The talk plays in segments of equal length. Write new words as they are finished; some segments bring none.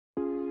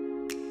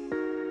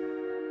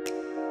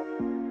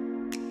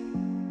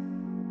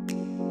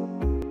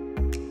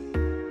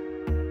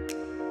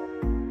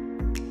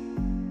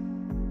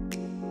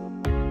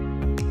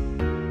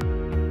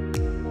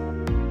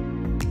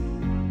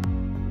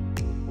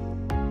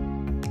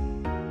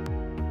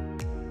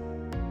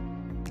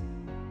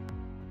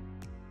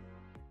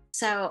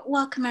So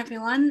welcome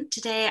everyone.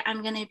 Today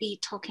I'm going to be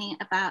talking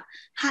about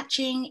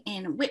hatching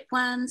in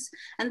whipworms,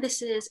 and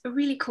this is a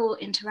really cool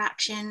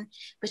interaction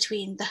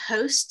between the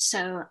host,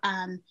 so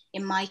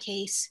in my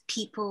case,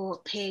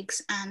 people,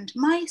 pigs and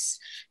mice,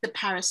 the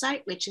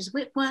parasite, which is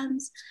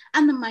whipworms,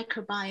 and the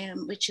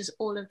microbiome, which is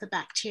all of the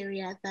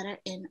bacteria that are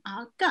in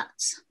our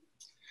guts.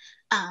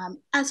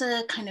 As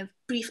a kind of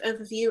brief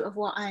overview of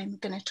what I'm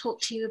going to talk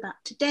to you about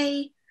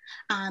today,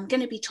 I'm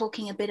going to be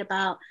talking a bit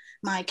about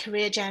my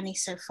career journey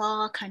so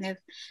far, kind of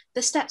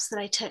the steps that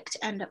I took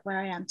to end up where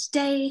I am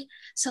today,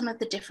 some of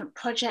the different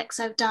projects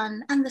I've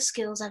done and the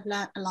skills I've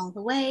learned along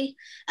the way.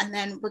 And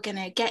then we're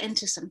going to get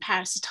into some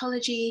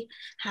parasitology,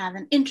 have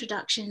an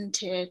introduction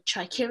to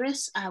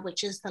Trichuris,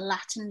 which is the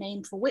Latin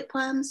name for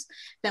whipworms.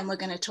 Then we're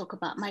going to talk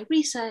about my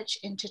research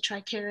into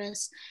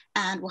Trichuris,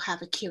 and we'll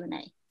have a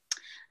Q&A.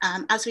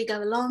 As we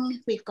go along,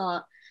 we've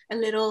got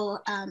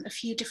a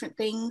few different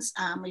things.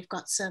 We've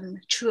got some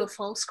true or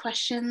false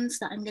questions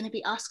that I'm going to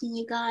be asking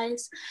you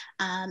guys,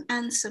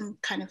 and some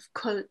kind of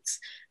quotes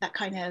that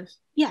kind of,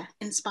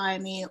 inspire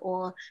me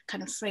or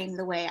kind of frame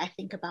the way I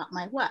think about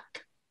my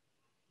work.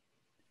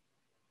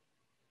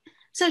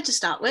 So to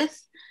start with,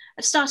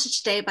 I've started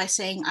today by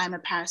saying I'm a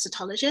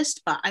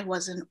parasitologist, but I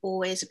wasn't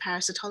always a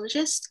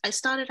parasitologist. I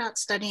started out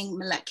studying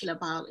molecular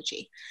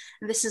biology.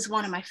 And this is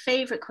one of my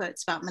favorite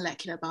quotes about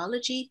molecular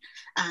biology,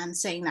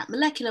 saying that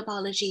molecular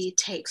biology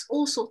takes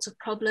all sorts of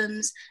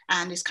problems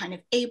and is kind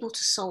of able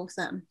to solve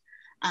them.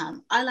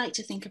 I like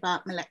to think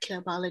about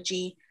molecular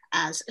biology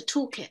as a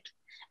toolkit.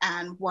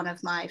 And one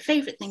of my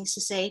favorite things to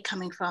say,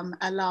 coming from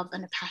a love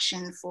and a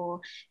passion for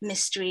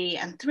mystery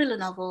and thriller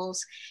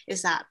novels,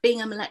 is that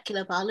being a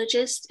molecular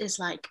biologist is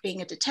like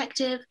being a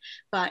detective,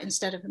 but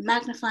instead of a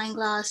magnifying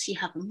glass, you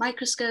have a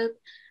microscope.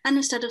 And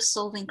instead of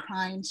solving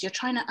crimes, you're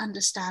trying to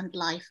understand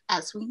life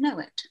as we know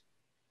it.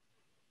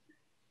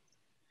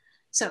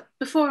 So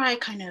before I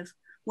kind of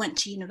went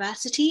to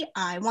university,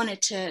 I wanted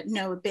to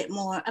know a bit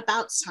more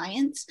about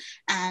science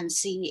and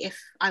see if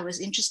I was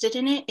interested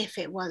in it, if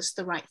it was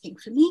the right thing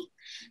for me.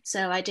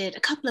 So I did a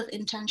couple of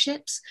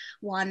internships,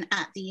 one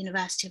at the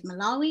University of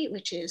Malawi,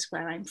 which is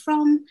where I'm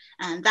from,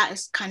 and that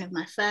is kind of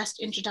my first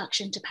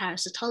introduction to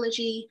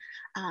parasitology.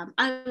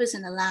 I was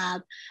in a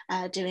lab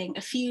doing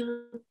a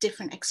few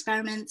different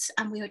experiments,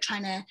 and we were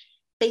trying to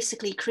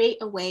basically create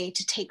a way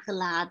to take the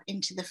lab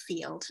into the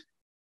field.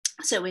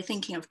 So we're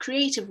thinking of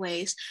creative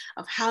ways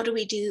of how do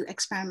we do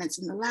experiments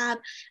in the lab,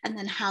 and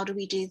then how do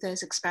we do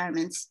those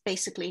experiments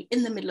basically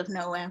in the middle of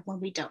nowhere when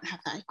we don't have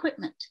that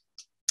equipment.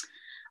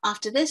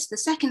 After this, the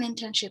second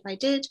internship I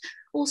did,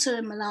 also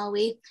in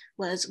Malawi,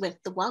 was with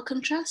the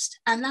Wellcome Trust,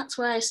 and that's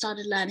where I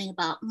started learning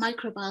about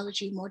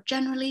microbiology more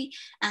generally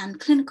and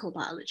clinical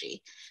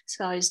biology.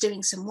 So I was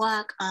doing some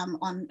work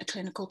on a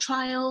clinical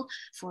trial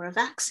for a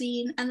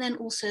vaccine, and then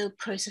also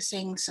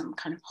processing some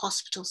kind of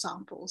hospital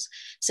samples.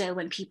 So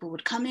when people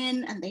would come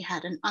in and they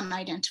had an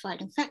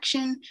unidentified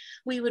infection,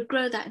 we would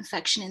grow that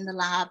infection in the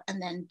lab and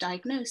then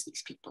diagnose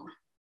these people.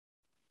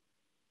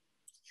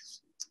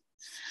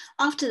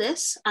 After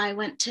this, I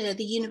went to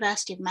the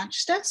University of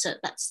Manchester, so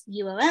that's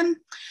UOM,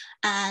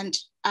 and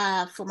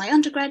for my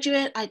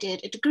undergraduate, I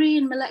did a degree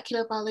in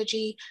molecular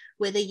biology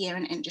with a year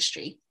in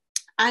industry.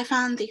 I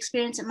found the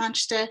experience at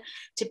Manchester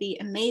to be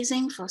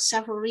amazing for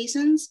several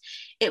reasons.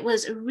 It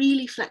was a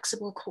really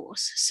flexible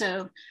course,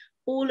 so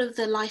all of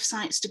the life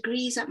science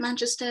degrees at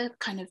Manchester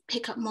kind of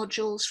pick up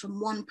modules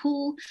from one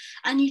pool,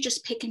 and you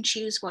just pick and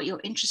choose what you're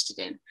interested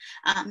in.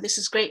 This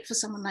is great for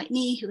someone like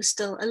me who was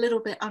still a little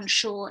bit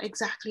unsure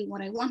exactly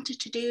what I wanted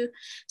to do.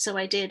 So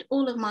I did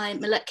all of my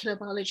molecular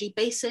biology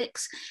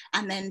basics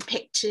and then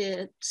picked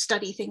to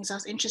study things I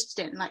was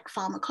interested in, like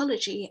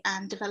pharmacology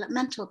and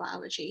developmental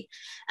biology.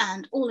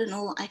 And all in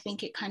all, I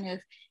think it kind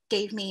of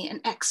gave me an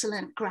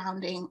excellent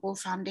grounding or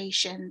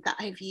foundation that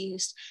I've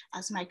used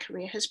as my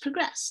career has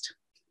progressed.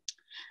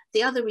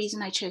 The other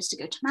reason I chose to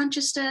go to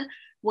Manchester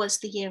was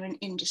the year in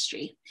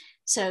industry.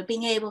 So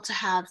being able to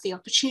have the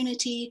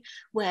opportunity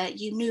where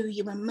you knew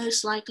you were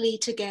most likely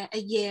to get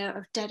a year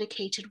of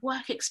dedicated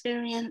work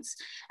experience,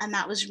 and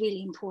that was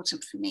really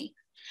important for me.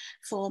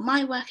 For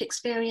my work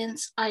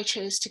experience, I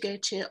chose to go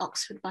to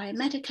Oxford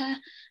Biomedica,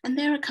 and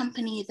they're a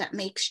company that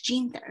makes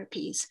gene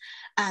therapies,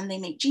 and they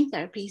make gene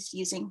therapies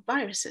using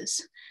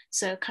viruses.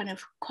 So kind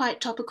of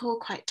quite topical,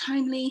 quite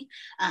timely.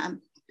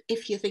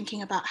 If you're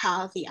thinking about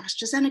how the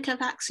AstraZeneca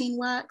vaccine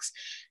works,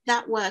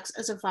 that works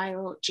as a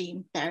viral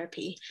gene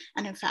therapy.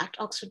 And in fact,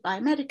 Oxford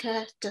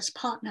Biomedica does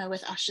partner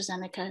with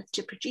AstraZeneca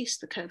to produce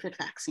the COVID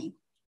vaccine.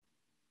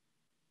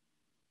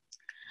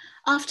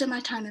 After my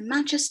time in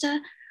Manchester,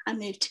 I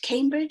moved to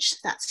Cambridge,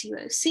 that's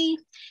UOC,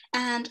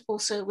 and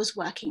also was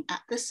working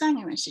at the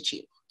Sanger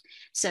Institute.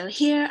 So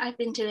here I've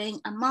been doing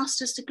a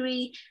master's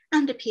degree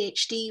and a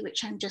PhD,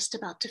 which I'm just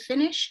about to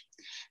finish.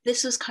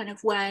 This was kind of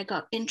where I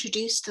got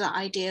introduced to the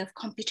idea of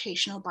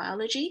computational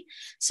biology.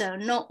 So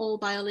not all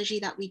biology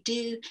that we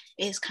do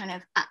is kind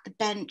of at the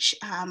bench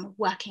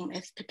working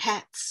with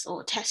pipettes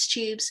or test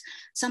tubes.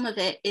 Some of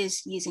it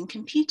is using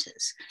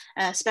computers,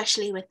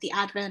 especially with the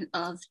advent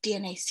of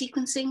DNA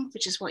sequencing,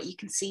 which is what you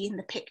can see in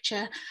the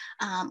picture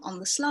on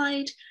the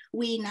slide.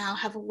 We now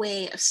have a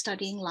way of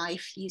studying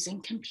life using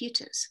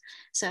computers.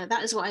 So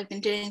that is what I've been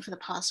doing for the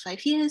past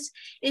 5 years,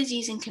 is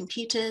using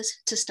computers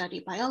to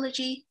study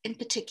biology, in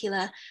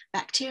particular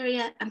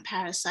bacteria and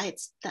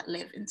parasites that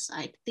live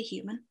inside the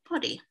human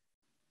body.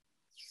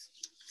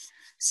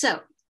 So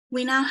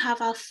we now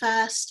have our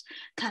first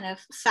kind of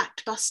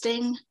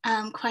fact-busting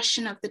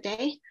question of the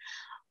day.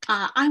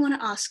 I want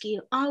to ask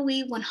you, are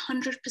we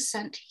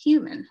 100%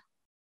 human?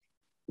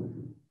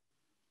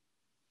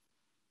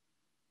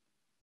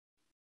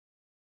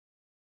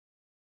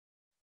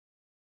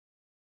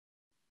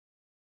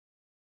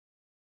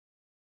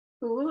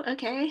 Ooh,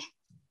 okay.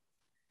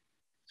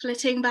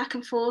 Flitting back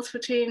and forth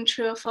between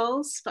true or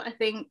false, but I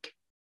think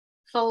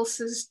false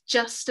is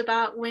just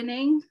about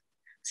winning.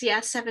 So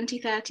yeah,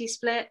 70-30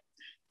 split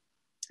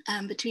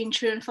between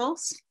true and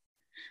false.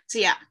 So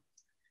yeah,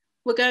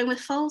 we're going with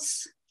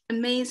false.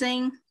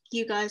 Amazing.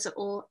 You guys are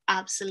all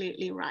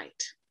absolutely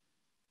right.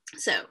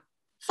 So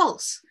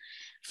false.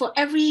 For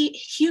every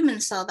human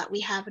cell that we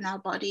have in our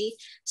body,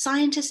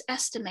 scientists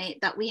estimate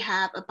that we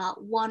have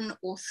about 1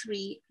 or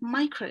 3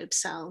 microbe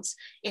cells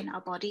in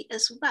our body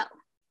as well.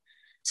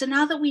 So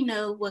now that we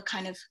know we're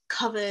kind of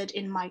covered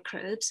in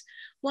microbes,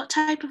 what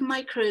type of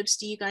microbes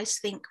do you guys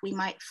think we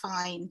might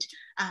find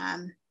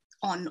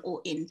on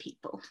or in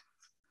people?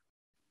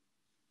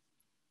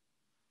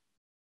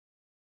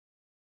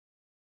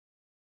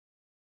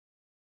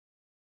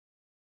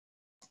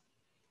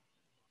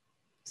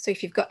 So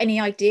if you've got any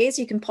ideas,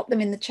 you can pop them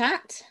in the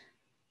chat.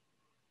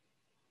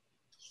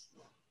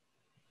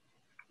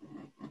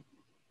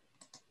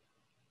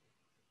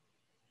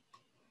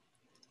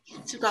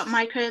 So we've got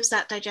microbes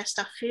that digest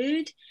our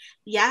food.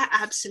 Yeah,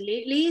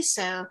 absolutely.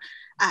 So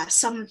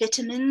some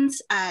vitamins,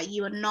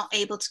 you are not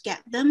able to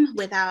get them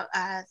without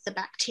the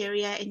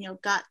bacteria in your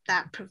gut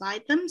that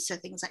provide them. So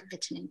things like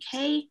vitamin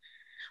K.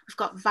 We've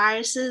got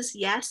viruses.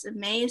 Yes,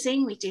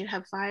 amazing. We do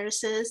have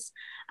viruses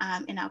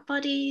in our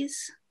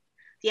bodies.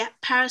 Yeah,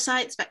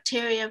 parasites,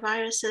 bacteria,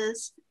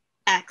 viruses.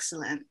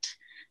 Excellent.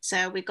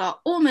 So we got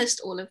almost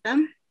all of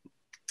them.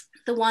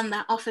 The one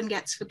that often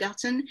gets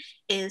forgotten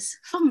is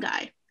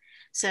fungi.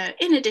 So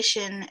in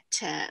addition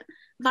to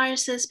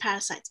viruses,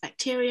 parasites,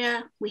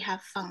 bacteria, we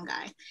have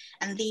fungi.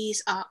 And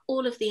these are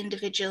all of the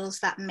individuals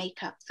that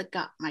make up the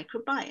gut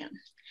microbiome.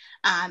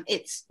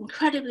 It's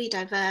incredibly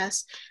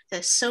diverse.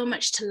 There's so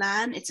much to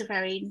learn. It's a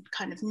very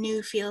kind of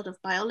new field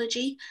of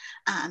biology.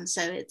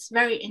 So it's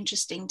very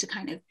interesting to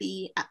kind of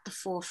be at the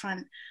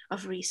forefront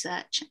of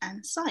research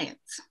and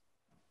science.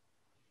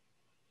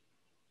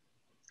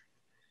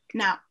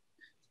 Now,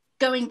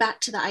 going back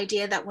to the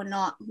idea that we're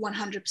not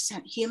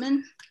 100%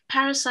 human,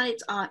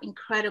 parasites are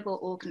incredible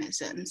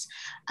organisms.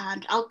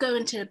 And I'll go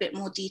into a bit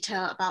more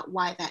detail about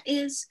why that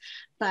is,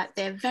 but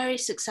they're very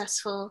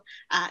successful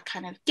at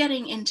kind of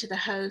getting into the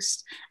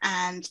host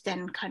and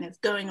then kind of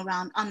going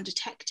around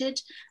undetected,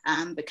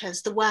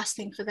 because the worst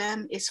thing for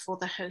them is for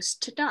the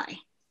host to die.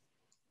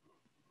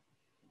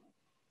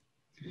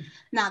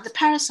 Now, the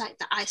parasite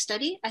that I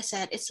study, I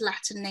said its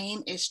Latin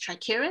name is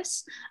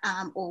Trichuris,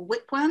 or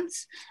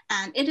whipworms,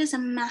 and it is a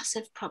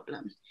massive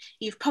problem.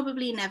 You've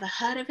probably never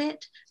heard of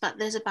it, but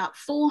there's about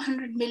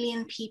 400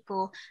 million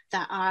people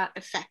that are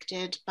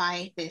affected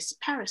by this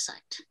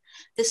parasite.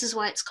 This is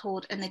why it's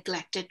called a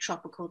neglected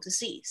tropical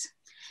disease.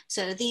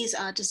 So these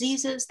are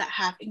diseases that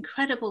have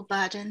incredible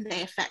burden.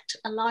 They affect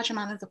a large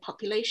amount of the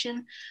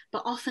population,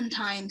 but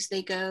oftentimes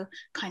they go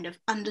kind of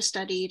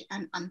understudied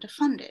and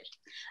underfunded.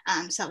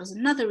 So that was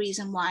another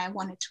reason why I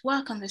wanted to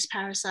work on this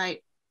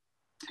parasite,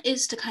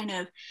 is to kind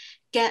of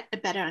get a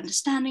better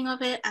understanding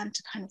of it and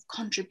to kind of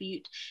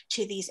contribute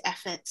to these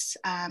efforts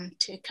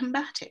to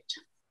combat it.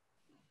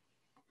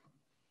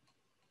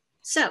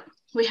 So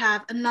we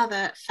have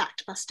another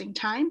fact-busting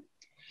time.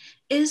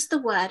 Is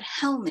the word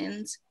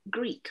helminths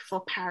Greek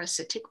for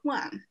parasitic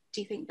worm?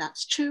 Do you think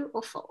that's true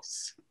or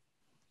false?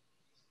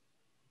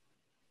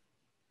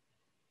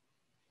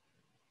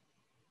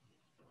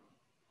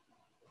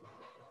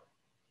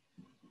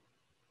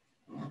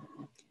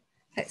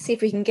 Let's see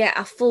if we can get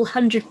a full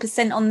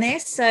 100% on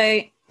this. So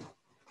I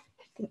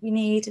think we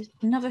need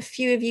another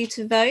few of you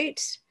to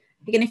vote.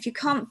 Again, if you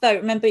can't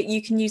vote, remember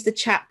you can use the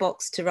chat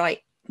box to write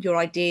your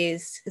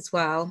ideas as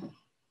well.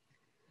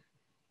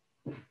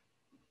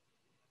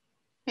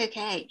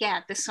 Okay,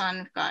 yeah, this one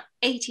we've got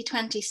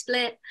 80-20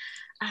 split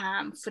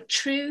for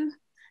true.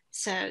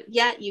 So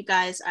yeah, you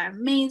guys are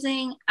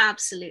amazing,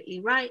 absolutely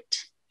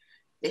right.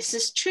 This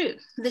is true.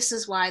 This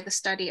is why the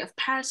study of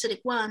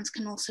parasitic worms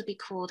can also be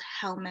called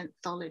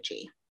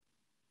helminthology.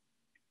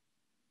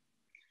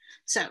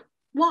 So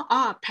what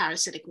are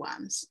parasitic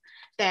worms?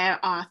 There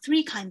are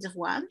 3 kinds of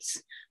worms.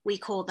 We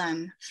call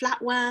them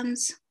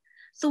flatworms,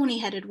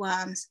 thorny-headed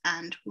worms,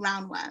 and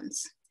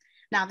roundworms.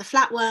 Now, the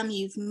flatworm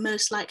you've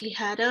most likely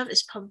heard of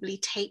is probably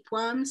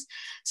tapeworms.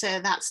 So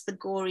that's the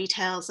gory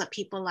tales that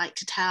people like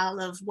to tell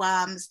of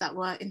worms that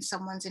were in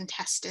someone's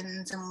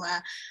intestines and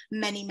were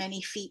many,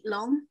 many feet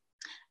long.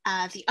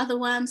 The other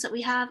worms that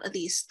we have are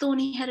these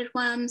thorny-headed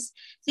worms.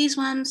 These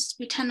worms,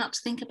 we tend not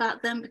to think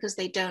about them because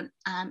they don't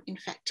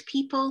infect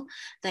people.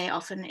 They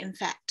often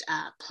infect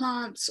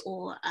plants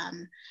or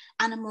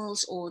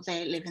animals, or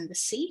they live in the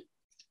sea.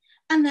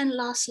 And then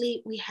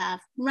lastly, we have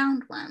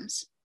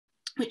roundworms,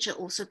 which are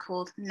also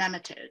called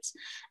nematodes.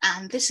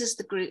 And this is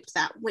the group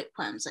that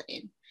whipworms are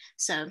in.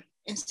 So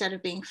instead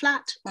of being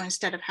flat, or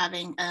instead of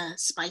having a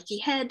spiky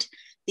head,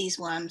 these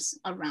worms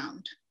are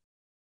round.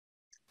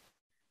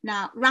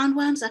 Now,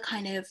 roundworms are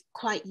kind of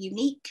quite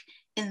unique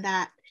in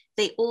that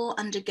they all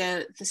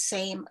undergo the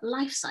same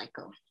life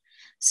cycle.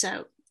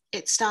 So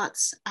it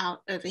starts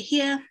out over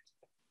here,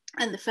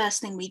 and the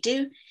first thing we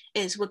do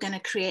is we're going to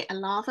create a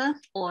larva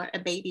or a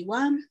baby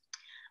worm.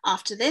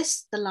 After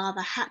this, the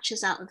larva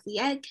hatches out of the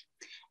egg,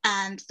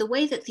 and the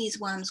way that these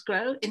worms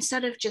grow,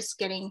 instead of just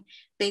getting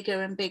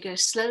bigger and bigger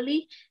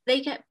slowly,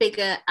 they get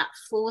bigger at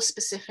 4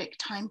 specific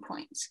time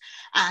points.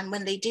 And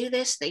when they do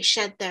this, they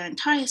shed their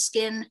entire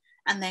skin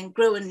and then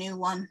grow a new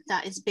one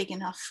that is big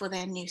enough for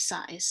their new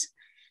size.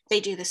 They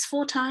do this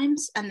 4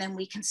 times, and then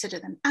we consider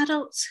them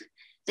adults.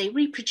 They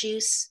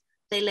reproduce,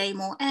 they lay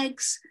more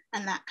eggs,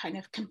 and that kind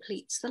of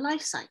completes the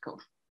life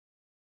cycle.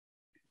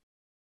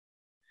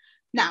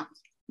 Now,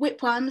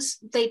 whipworms,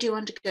 they do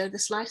undergo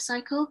this life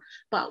cycle,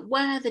 but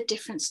where are the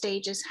different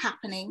stages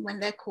happening when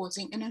they're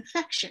causing an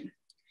infection?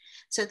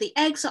 So the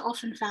eggs are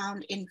often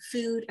found in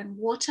food and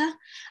water.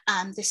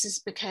 This is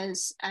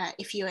because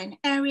if you're in an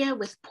area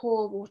with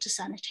poor water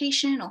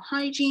sanitation or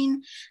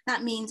hygiene,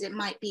 that means it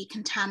might be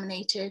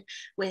contaminated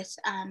with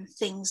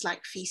things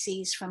like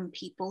feces from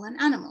people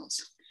and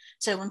animals.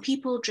 So when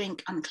people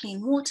drink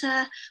unclean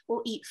water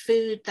or eat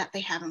food that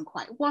they haven't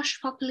quite washed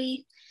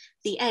properly,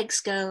 the eggs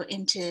go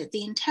into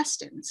the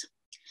intestines.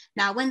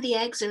 Now, when the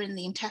eggs are in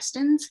the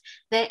intestines,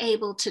 they're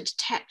able to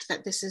detect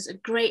that this is a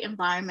great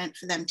environment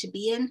for them to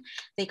be in.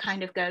 They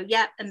kind of go,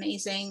 yeah,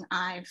 amazing,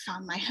 I've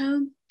found my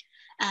home.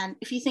 And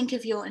if you think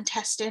of your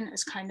intestine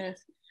as kind of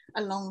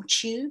a long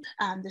tube,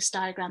 this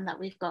diagram that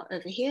we've got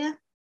over here,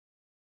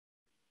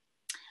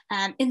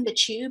 and in the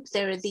tube,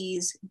 there are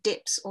these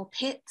dips or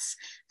pits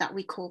that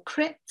we call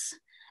crypts.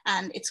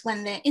 And it's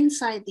when they're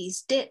inside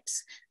these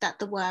dips that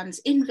the worms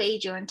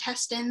invade your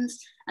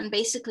intestines and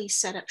basically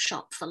set up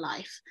shop for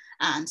life.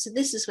 So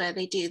this is where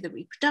they do the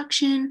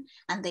reproduction,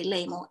 and they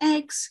lay more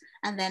eggs,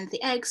 and then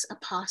the eggs are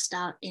passed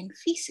out in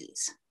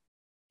feces.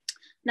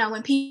 Now,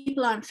 when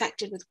people are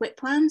infected with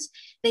whipworms,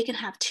 they can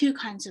have 2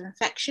 kinds of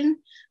infection.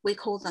 We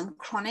call them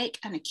chronic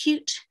and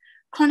acute.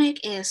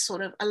 Chronic is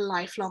sort of a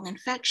lifelong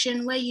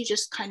infection where you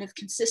just kind of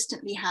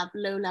consistently have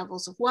low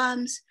levels of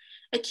worms.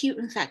 Acute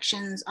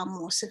infections are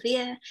more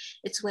severe.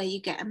 It's where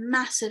you get a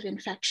massive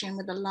infection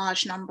with a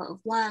large number of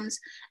worms,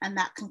 and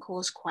that can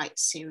cause quite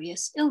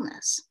serious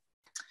illness.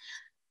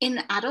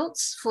 In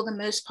adults, for the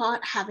most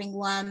part, having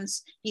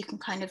worms, you can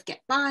kind of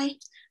get by,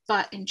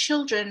 but in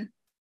children,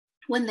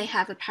 when they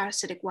have a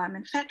parasitic worm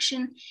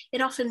infection,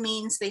 it often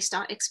means they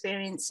start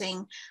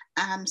experiencing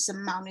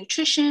some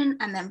malnutrition,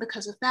 and then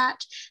because of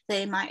that,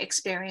 they might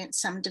experience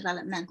some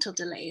developmental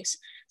delays.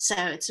 So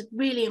it's a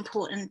really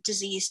important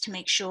disease to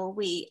make sure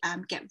we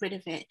get rid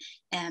of it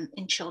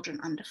in children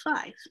under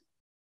 5.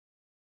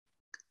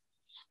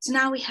 So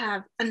now we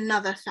have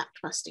another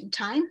fact-busting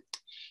time.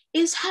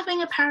 Is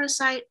having a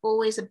parasite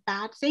always a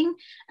bad thing?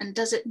 And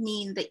does it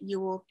mean that you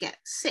will get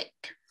sick?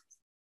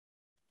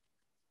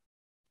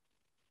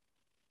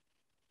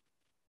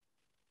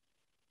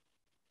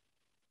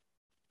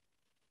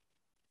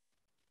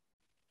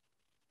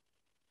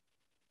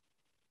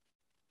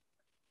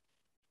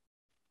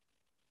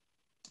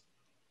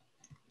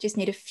 Just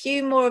need a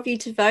few more of you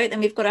to vote, then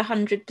we've got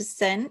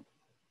 100%.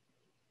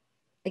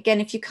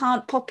 Again, if you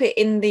can't pop it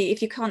in the,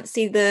 if you can't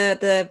see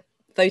the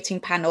voting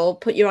panel,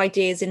 put your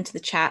ideas into the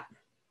chat.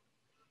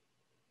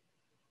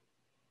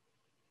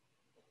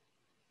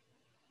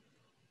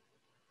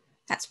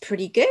 That's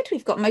pretty good.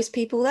 We've got most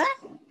people there.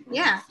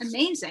 Yeah,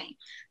 amazing.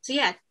 So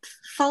yeah,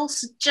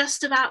 false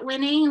just about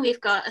winning.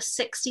 We've got a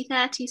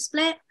 60-30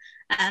 split.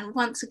 And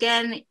once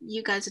again,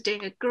 you guys are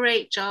doing a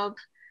great job.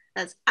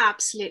 That's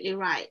absolutely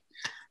right.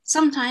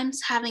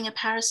 Sometimes having a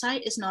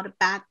parasite is not a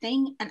bad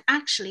thing, and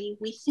actually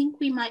we think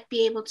we might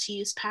be able to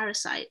use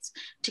parasites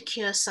to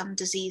cure some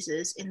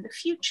diseases in the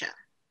future.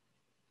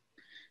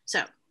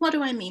 So what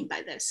do I mean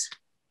by this?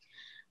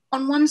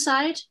 On one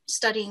side,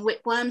 studying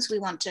whipworms, we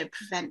want to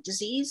prevent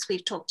disease.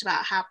 We've talked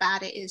about how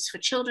bad it is for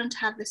children to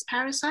have this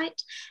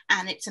parasite,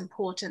 and it's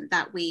important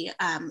that we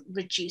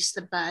reduce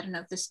the burden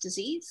of this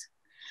disease.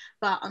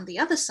 But on the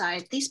other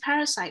side, these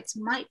parasites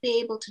might be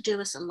able to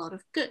do us a lot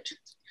of good.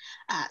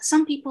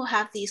 Some people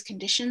have these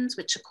conditions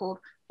which are called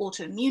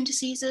autoimmune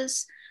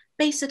diseases.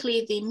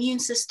 basically the immune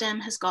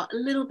system has got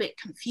a little bit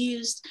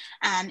confused,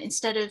 and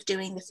instead of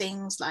doing the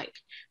things like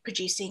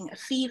producing a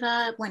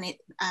fever when it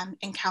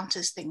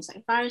encounters things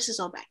like viruses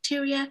or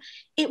bacteria,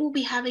 it will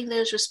be having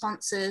those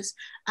responses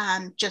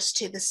just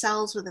to the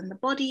cells within the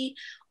body,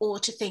 or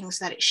to things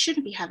that it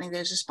shouldn't be having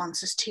those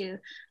responses to,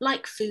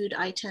 like food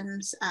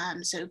items,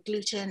 so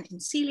gluten in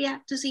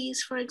celiac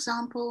disease, for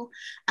example,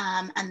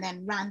 and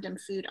then random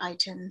food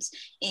items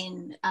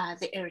in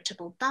the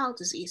irritable bowel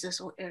diseases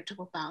or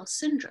irritable bowel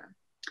syndrome.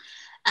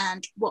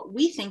 And what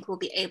we think we'll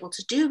be able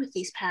to do with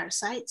these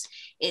parasites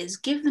is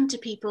give them to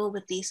people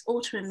with these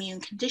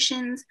autoimmune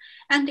conditions,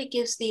 and it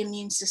gives the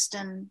immune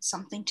system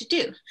something to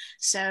do.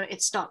 So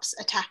it stops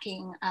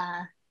attacking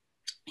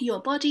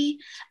your body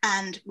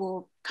and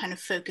will kind of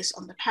focus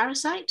on the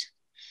parasite.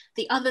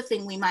 The other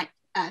thing we might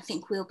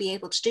think we'll be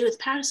able to do with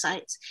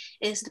parasites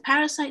is the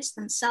parasites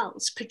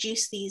themselves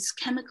produce these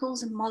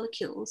chemicals and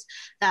molecules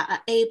that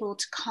are able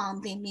to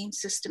calm the immune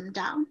system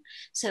down.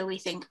 So we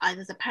think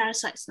either the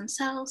parasites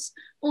themselves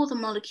or the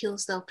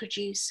molecules they'll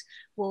produce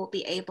will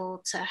be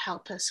able to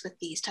help us with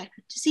these type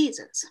of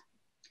diseases.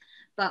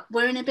 But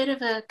we're in a bit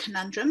of a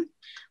conundrum.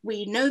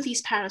 We know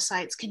these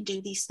parasites can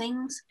do these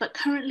things, but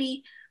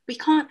currently we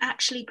can't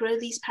actually grow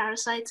these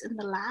parasites in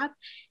the lab.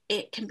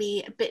 It can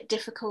be a bit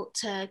difficult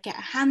to get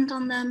a hand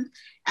on them,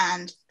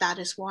 and that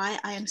is why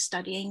I am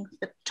studying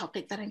the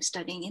topic that I'm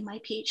studying in my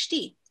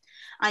PhD.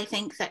 I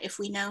think that if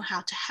we know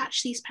how to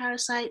hatch these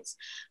parasites,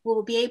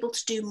 we'll be able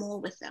to do more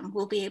with them.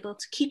 We'll be able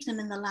to keep them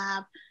in the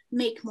lab,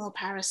 make more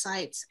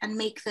parasites, and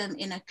make them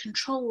in a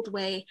controlled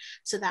way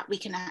so that we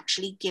can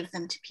actually give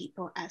them to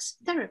people as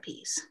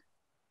therapies.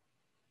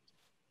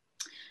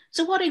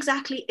 So what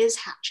exactly is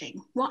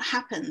hatching? What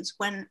happens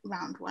when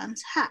roundworms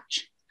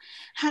hatch?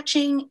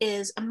 Hatching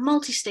is a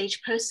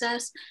multi-stage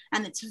process,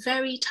 and it's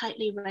very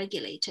tightly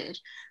regulated.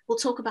 We'll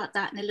talk about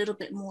that in a little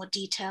bit more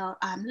detail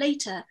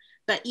later,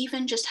 but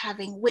even just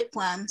having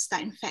whipworms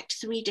that infect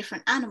 3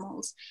 different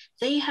animals,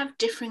 they have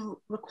different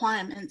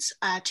requirements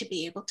to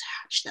be able to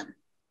hatch them.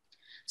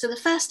 So the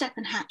first step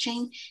in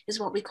hatching is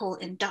what we call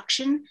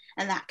induction,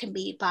 and that can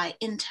be by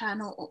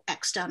internal or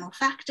external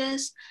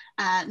factors.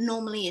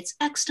 Normally it's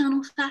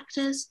external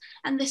factors,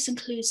 and this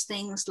includes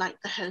things like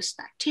the host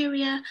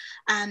bacteria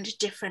and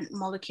different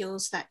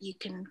molecules that you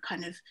can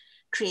kind of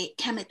create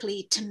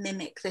chemically to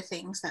mimic the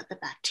things that the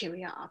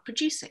bacteria are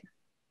producing.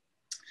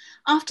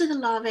 After the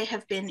larvae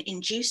have been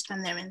induced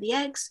when they're in the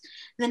eggs,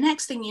 the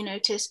next thing you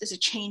notice is a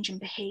change in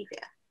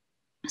behavior.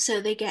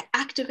 So they get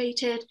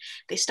activated,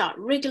 they start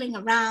wriggling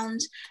around,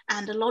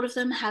 and a lot of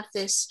them have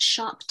this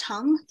sharp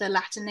tongue. The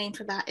Latin name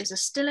for that is a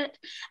stylet,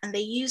 and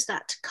they use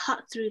that to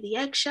cut through the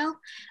eggshell.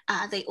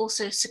 They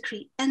also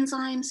secrete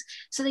enzymes,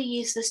 so they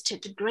use this to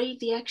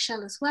degrade the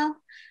eggshell as well.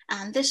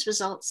 And this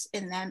results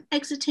in them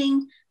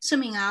exiting,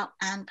 swimming out,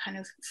 and kind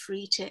of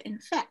free to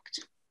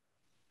infect.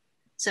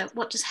 So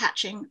what does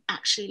hatching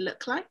actually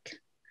look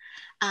like?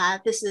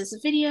 This is a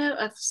video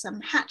of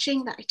some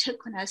hatching that I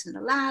took when I was in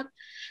the lab.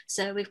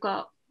 So we've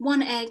got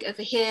one egg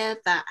over here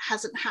that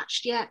hasn't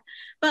hatched yet,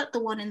 but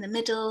the one in the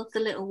middle, the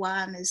little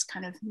worm, is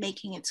kind of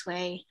making its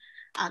way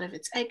out of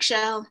its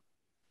eggshell.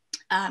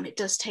 It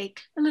does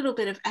take a little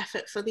bit of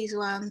effort for these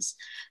worms,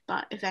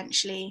 but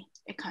eventually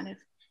it kind of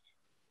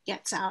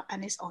gets out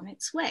and is on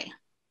its way.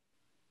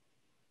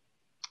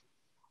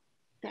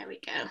 There we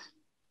go.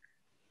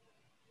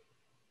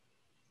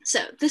 So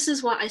this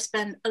is what I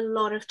spend a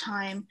lot of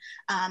time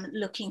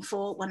looking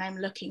for when I'm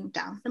looking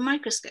down the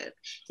microscope,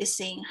 is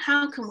seeing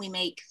how can we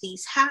make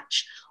these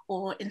hatch,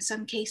 or in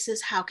some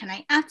cases, how can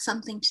I add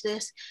something to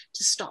this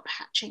to stop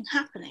hatching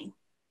happening?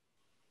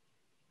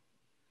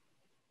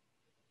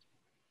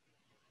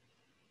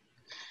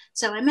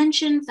 So I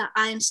mentioned that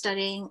I'm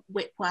studying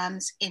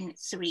whipworms in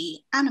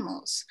 3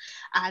 animals.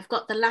 I've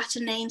got the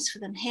Latin names for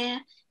them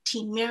here: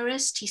 T.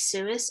 murus, T.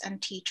 suis,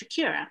 and T.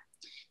 tricura.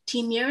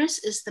 T.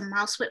 murus is the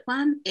mouse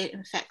whipworm. It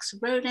infects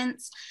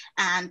rodents,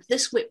 and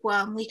this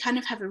whipworm, we kind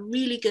of have a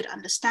really good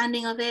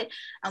understanding of it,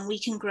 and we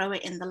can grow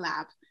it in the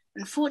lab.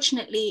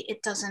 Unfortunately,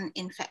 it doesn't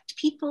infect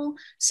people,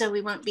 so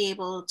we won't be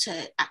able to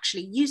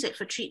actually use it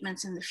for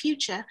treatments in the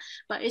future,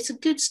 but it's a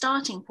good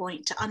starting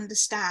point to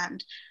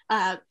understand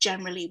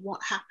generally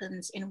what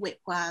happens in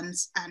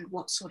whipworms and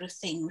what sort of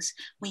things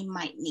we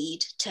might need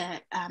to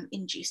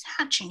induce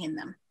hatching in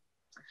them.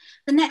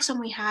 The next one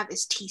we have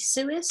is T.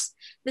 suis.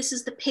 This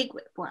is the pig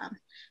whipworm.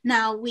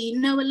 Now, we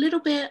know a little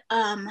bit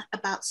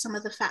about some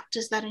of the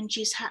factors that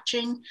induce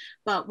hatching,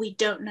 but we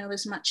don't know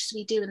as much as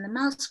we do in the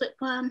mouse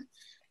whipworm.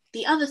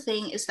 The other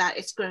thing is that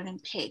it's grown in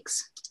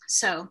pigs.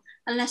 So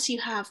unless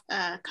you have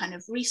a kind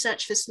of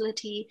research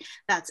facility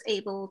that's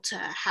able to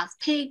have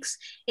pigs,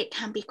 it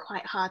can be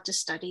quite hard to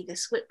study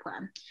this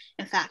whipworm.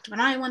 In fact,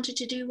 when I wanted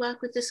to do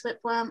work with this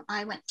whipworm,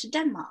 I went to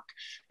Denmark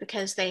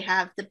because they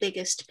have the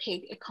biggest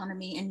pig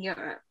economy in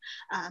Europe.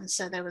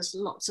 So there was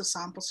lots of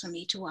samples for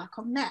me to work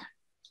on there.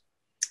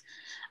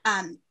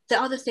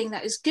 The other thing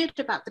that is good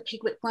about the pig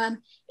whipworm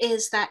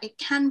is that it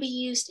can be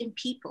used in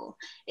people.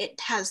 It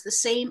has the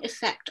same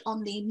effect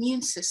on the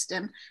immune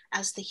system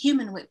as the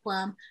human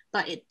whipworm,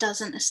 but it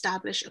doesn't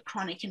establish a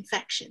chronic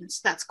infection. So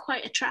that's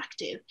quite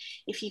attractive.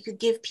 If you could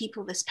give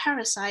people this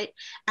parasite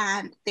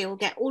and they will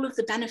get all of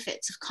the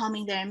benefits of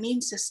calming their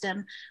immune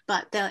system,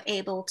 but they're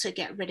able to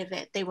get rid of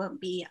it, they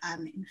won't be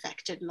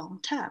infected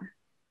long term.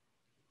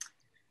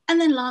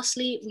 And then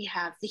lastly, we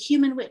have the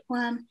human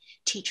whipworm,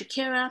 T.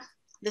 trichiura.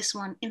 This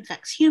one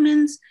infects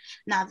humans.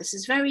 Now, this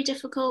is very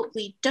difficult.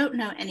 We don't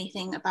know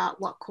anything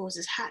about what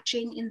causes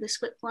hatching in this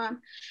whipworm,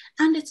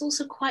 and it's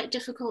also quite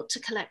difficult to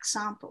collect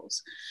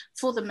samples.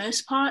 For the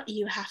most part,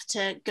 you have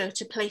to go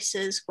to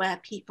places where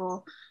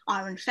people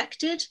are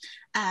infected,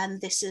 and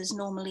this is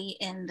normally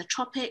in the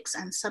tropics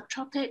and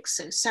subtropics,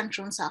 so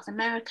Central and South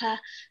America,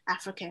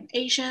 Africa and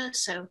Asia,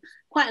 so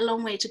quite a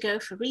long way to go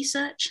for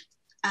research.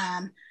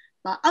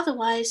 But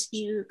otherwise,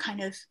 you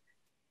kind of,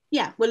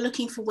 we're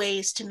looking for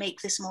ways to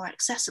make this more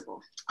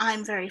accessible.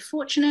 I'm very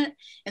fortunate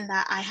in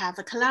that I have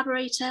a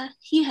collaborator.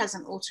 He has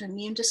an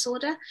autoimmune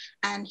disorder,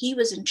 and he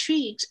was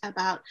intrigued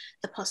about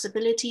the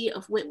possibility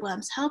of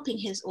whipworms helping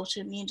his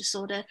autoimmune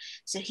disorder.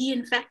 So he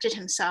infected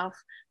himself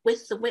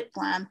with the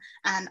whipworm,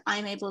 and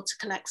I'm able to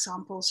collect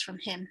samples from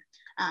him.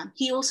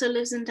 He also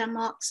lives in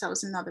Denmark, so that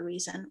was another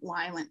reason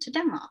why I went to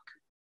Denmark.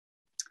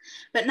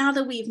 But now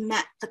that we've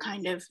met the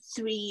kind of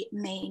three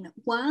main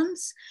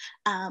worms,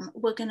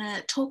 we're going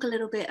to talk a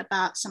little bit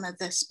about some of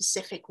the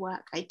specific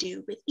work I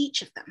do with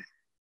each of them.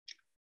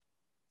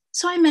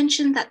 So I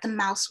mentioned that the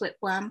mouse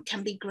whipworm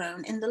can be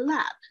grown in the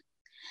lab.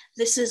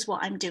 This is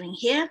what I'm doing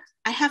here.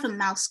 I have a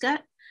mouse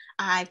gut.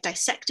 I've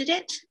dissected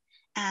it,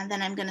 and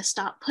then I'm going to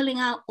start pulling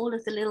out all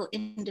of the little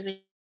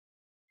individual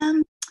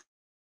worms,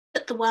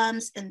 put the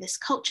worms in this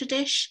culture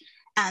dish,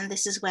 and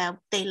this is where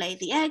they lay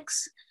the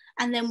eggs.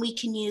 And then we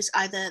can use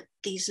either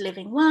these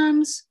living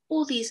worms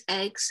or these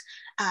eggs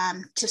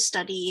to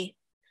study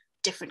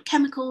different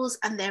chemicals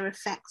and their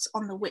effects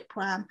on the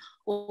whipworm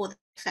or the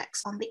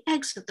effects on the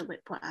eggs of the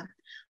whipworm.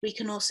 We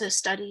can also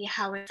study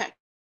how it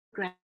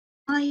affects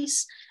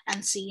mice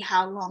and see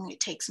how long it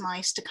takes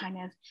mice to kind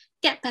of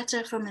get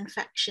better from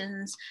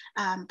infections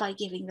by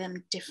giving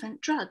them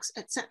different drugs,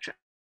 etc.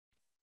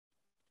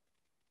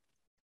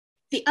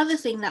 The other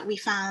thing that we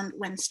found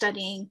when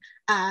studying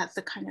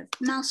the kind of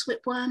mouse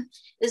whipworm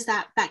is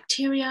that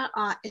bacteria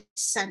are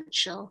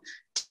essential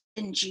to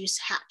induce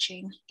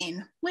hatching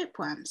in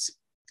whipworms.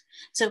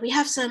 So we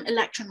have some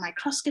electron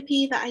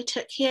microscopy that I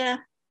took here.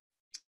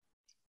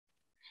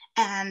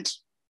 And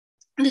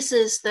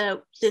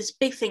these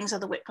big things are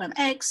the whipworm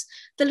eggs.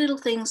 The little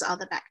things are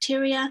the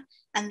bacteria.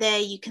 And there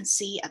you can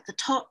see at the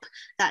top,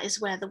 that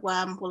is where the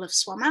worm will have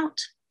swum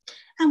out.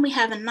 And we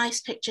have a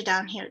nice picture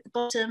down here at the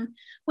bottom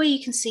where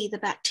you can see the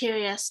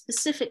bacteria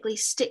specifically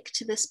stick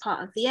to this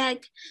part of the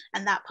egg,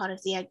 and that part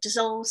of the egg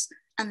dissolves,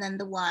 and then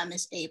the worm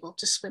is able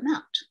to swim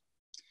out.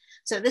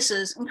 So this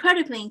is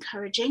incredibly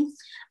encouraging.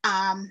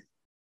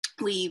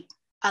 We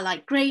are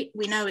like, great,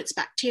 we know it's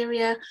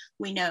bacteria,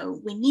 we know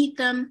we need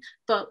them,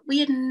 but we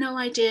had no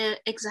idea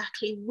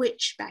exactly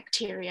which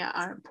bacteria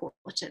are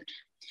important.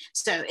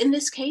 So in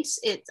this case,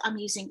 I'm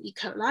using E.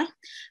 coli,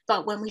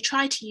 but when we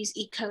tried to use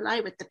E.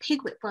 coli with the pig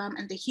whipworm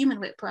and the human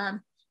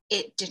whipworm,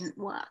 it didn't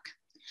work.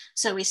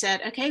 So we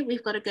said, okay,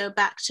 we've got to go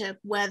back to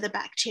where the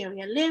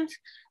bacteria live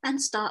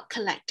and start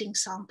collecting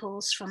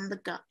samples from the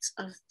guts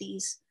of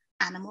these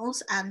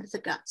animals and the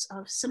guts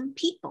of some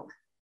people.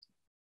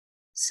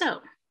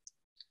 So,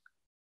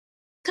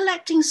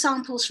 collecting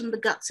samples from the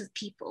guts of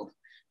people.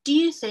 Do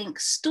you think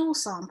stool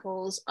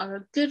samples are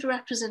a good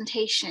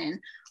representation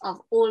of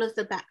all of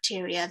the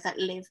bacteria that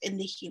live in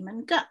the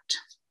human gut?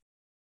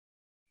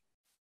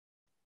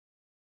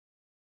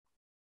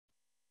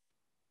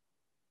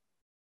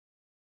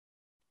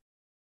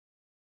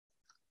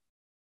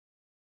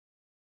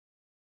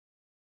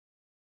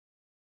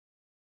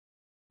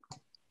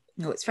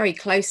 Oh, it's very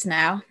close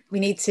now.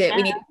 We need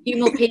a few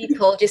more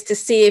people just to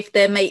see if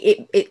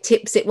it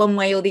tips it one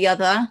way or the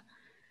other.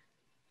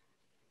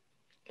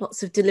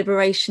 Lots of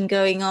deliberation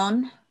going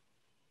on.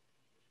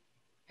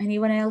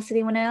 Anyone else?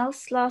 Anyone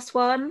else? Last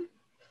one?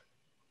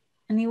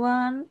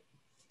 Anyone?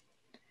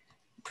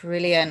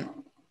 Brilliant.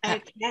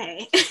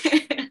 Okay.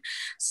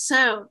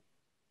 So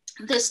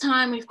this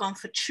time we've gone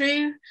for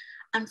true.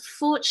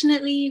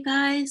 Unfortunately, you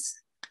guys,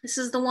 this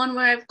is the one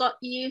where I've got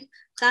you.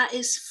 That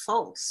is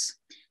false.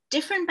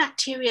 Different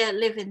bacteria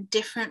live in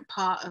different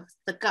part of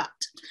the gut,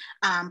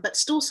 but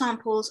stool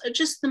samples are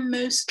just the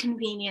most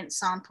convenient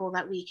sample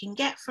that we can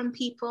get from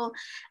people,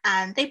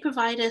 and they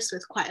provide us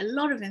with quite a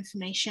lot of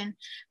information,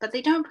 but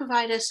they don't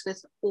provide us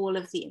with all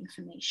of the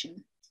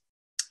information.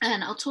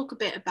 And I'll talk a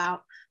bit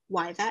about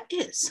why that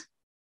is.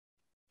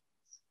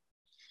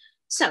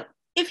 So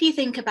if you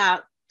think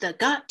about the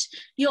gut,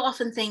 you'll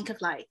often think of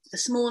like the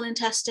small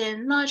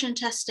intestine, large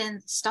intestine,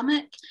 the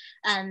stomach,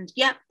 and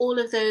yep, all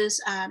of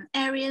those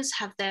areas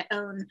have their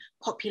own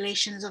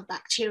populations of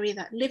bacteria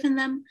that live in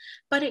them,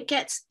 but it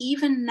gets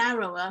even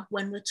narrower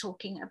when we're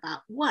talking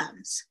about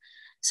worms.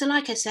 So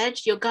like I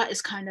said, your gut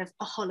is kind of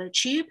a hollow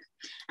tube,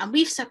 and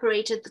we've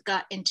separated the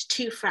gut into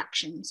two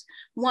fractions.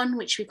 One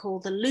which we call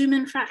the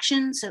lumen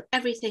fraction, so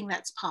everything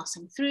that's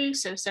passing through,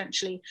 so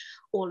essentially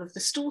all of the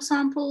stool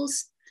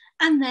samples,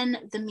 and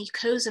then the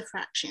mucosa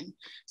fraction.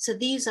 So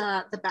these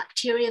are the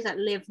bacteria that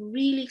live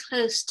really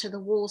close to the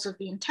walls of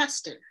the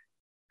intestine.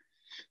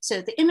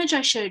 So the image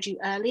I showed you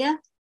earlier,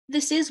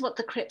 this is what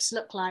the crypts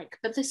look like,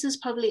 but this is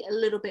probably a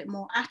little bit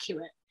more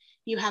accurate.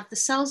 You have the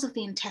cells of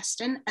the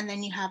intestine, and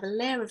then you have a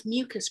layer of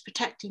mucus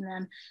protecting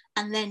them,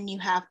 and then you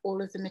have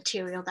all of the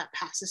material that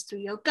passes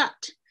through your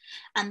gut.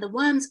 And the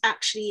worms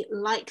actually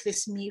like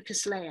this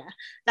mucus layer.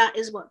 That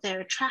is what they're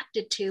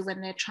attracted to when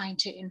they're trying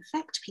to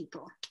infect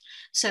people.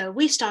 So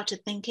we started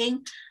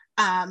thinking,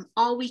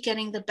 are we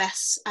getting the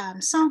best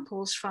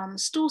samples from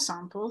stool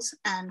samples,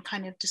 and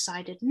kind of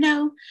decided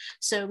no.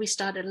 So we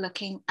started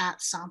looking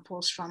at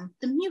samples from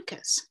the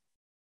mucus.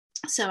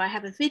 So I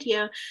have a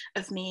video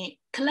of me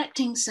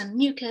collecting some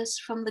mucus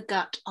from the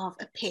gut of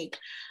a pig.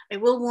 I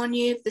will warn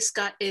you, this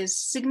gut is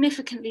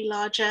significantly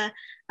larger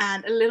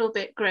and a little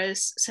bit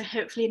gross, so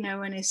hopefully no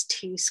one is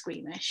too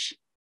squeamish.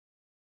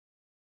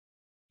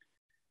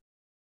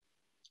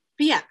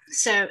 But yeah,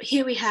 so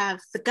here we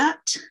have the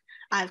gut.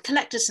 I've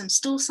collected some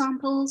stool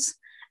samples,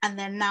 and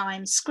then now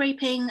I'm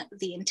scraping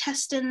the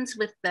intestines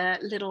with the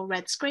little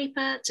red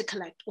scraper to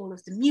collect all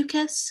of the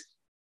mucus.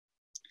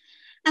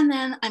 And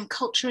then I'm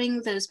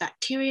culturing those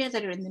bacteria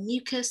that are in the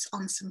mucus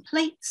on some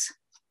plates.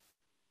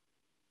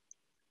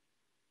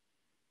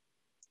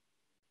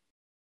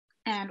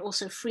 And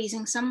also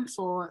freezing some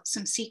for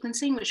some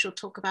sequencing, which we'll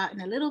talk about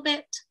in a little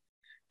bit.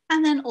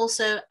 And then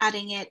also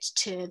adding it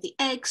to the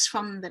eggs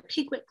from the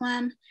pig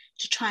whipworm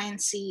to try and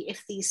see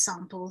if these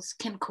samples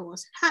can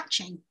cause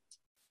hatching.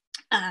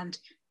 And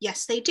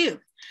yes, they do.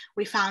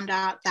 We found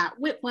out that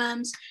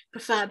whipworms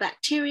prefer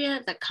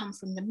bacteria that come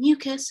from the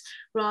mucus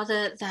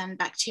rather than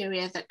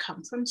bacteria that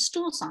come from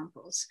stool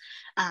samples.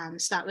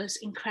 So that was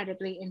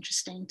incredibly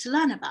interesting to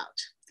learn about.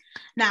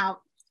 Now,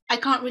 I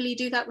can't really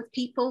do that with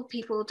people.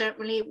 People don't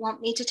really want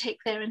me to take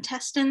their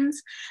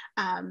intestines.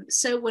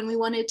 So when we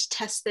wanted to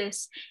test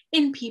this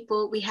in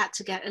people, we had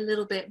to get a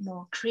little bit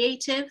more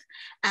creative,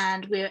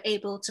 and we were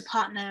able to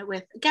partner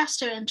with a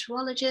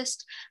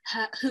gastroenterologist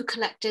who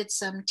collected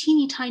some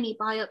teeny tiny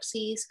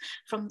biopsies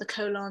from the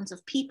colons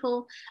of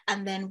people,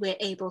 and then we're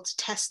able to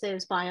test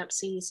those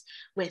biopsies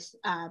with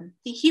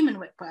the human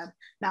whipworm.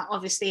 Now,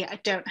 obviously, I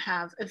don't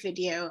have a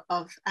video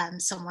of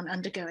someone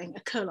undergoing a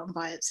colon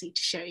biopsy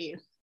to show you.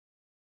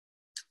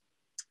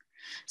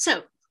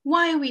 So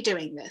why are we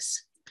doing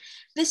this?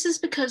 This is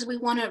because we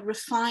want to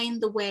refine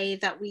the way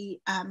that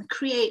we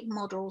create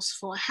models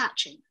for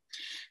hatching.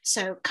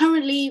 So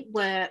currently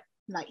we're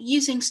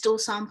using stool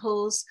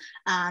samples.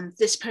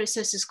 This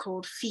process is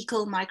called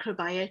fecal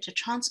microbiota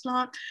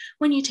transplant.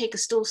 When you take a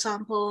stool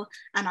sample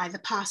and either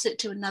pass it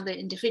to another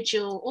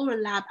individual or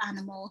a lab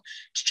animal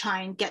to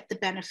try and get the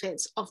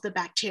benefits of the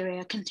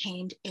bacteria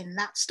contained in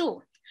that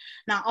stool.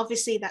 Now,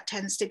 obviously, that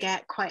tends to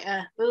get quite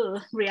a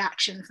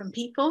reaction from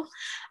people.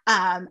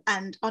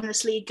 And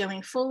honestly,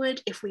 going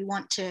forward, if we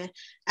want to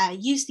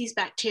use these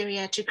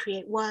bacteria to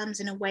create worms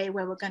in a way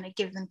where we're going to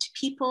give them to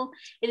people,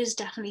 it is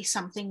definitely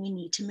something we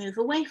need to move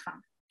away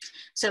from.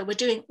 So we're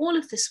doing all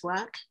of this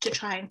work to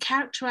try and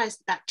characterize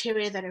the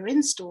bacteria that are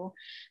in stool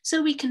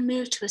so we can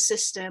move to a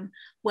system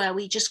where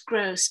we just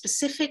grow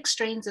specific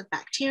strains of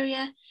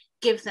bacteria,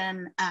 give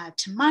them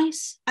to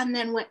mice, and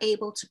then we're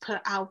able to put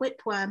our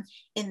whipworm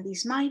in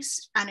these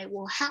mice, and it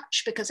will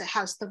hatch because it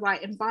has the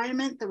right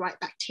environment, the right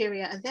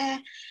bacteria are there,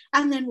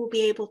 and then we'll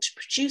be able to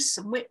produce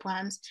some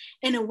whipworms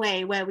in a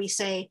way where we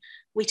say,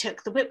 we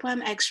took the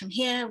whipworm eggs from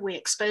here, we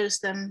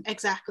exposed them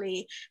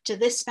exactly to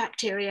this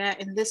bacteria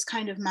in this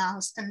kind of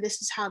mouse, and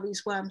this is how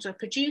these worms were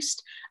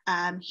produced.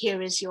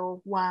 Here is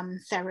your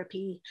worm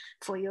therapy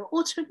for your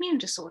autoimmune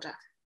disorder.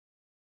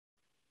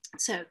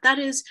 So that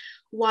is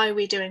why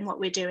we're doing what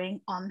we're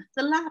doing on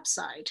the lab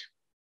side.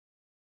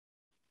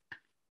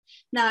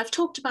 Now, I've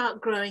talked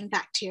about growing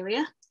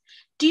bacteria.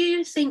 Do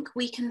you think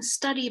we can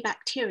study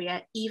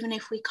bacteria even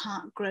if we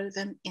can't grow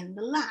them in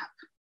the lab?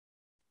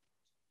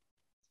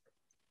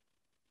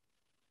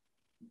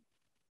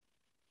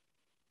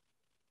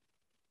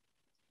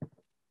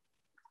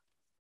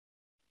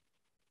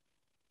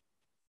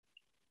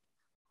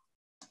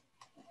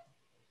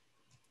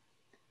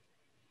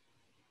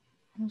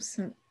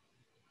 Awesome.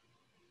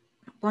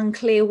 One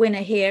clear winner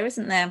here,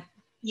 isn't there?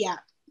 Yeah,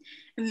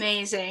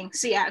 amazing.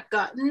 So yeah, I've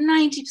got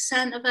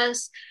 90% of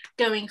us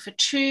going for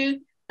true.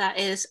 That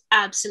is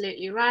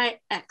absolutely right.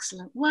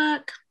 Excellent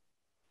work.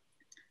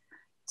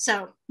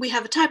 So we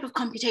have a type of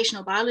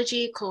computational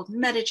biology called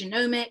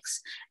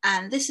metagenomics,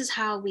 and this is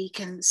how we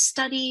can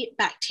study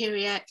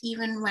bacteria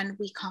even when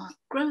we can't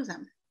grow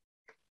them.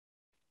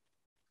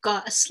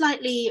 Got a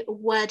slightly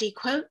wordy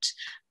quote,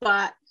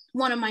 but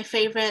one of my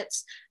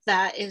favorites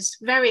that is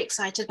very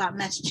excited about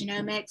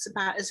metagenomics,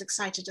 about as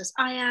excited as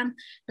I am,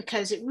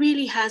 because it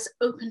really has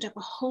opened up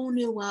a whole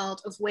new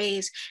world of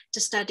ways to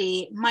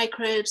study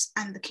microbes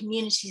and the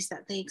communities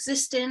that they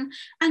exist in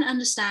and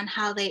understand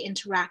how they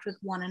interact with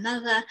one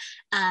another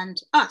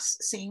and us,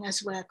 seeing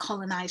as we're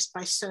colonized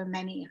by so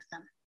many of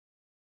them.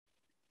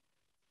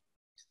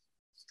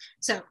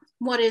 So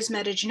what is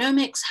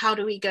metagenomics? How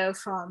do we go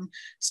from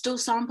stool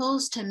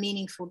samples to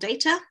meaningful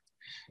data?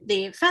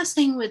 The first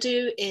thing we'll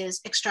do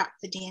is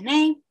extract the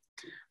DNA.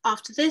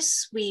 After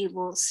this, we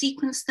will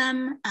sequence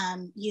them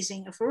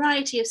using a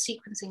variety of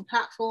sequencing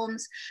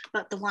platforms,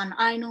 but the one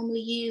I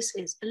normally use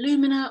is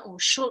Illumina or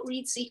short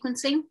read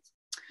sequencing.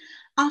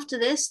 After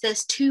this,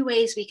 there's two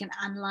ways we can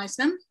analyze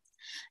them.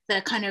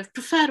 The kind of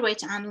preferred way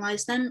to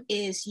analyze them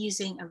is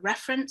using a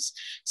reference.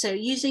 So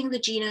using the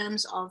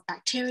genomes of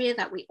bacteria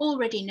that we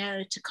already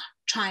know to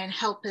try and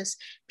help us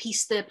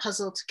piece the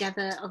puzzle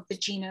together of the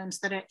genomes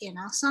that are in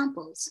our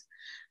samples.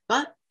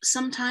 But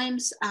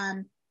sometimes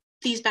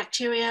these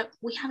bacteria,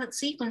 we haven't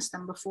sequenced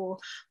them before.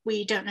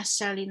 We don't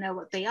necessarily know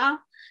what they are.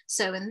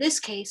 So in this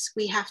case,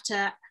 we have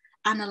to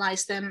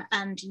analyze them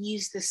and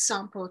use this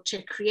sample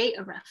to create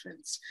a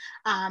reference.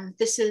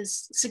 This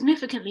is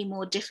significantly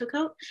more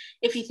difficult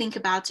if you think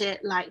about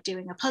it like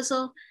doing a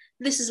puzzle.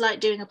 This is like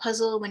doing a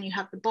puzzle when you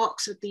have the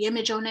box with the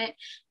image on it.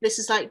 This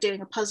is like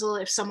doing a puzzle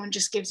if someone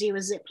just gives you a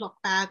Ziploc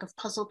bag of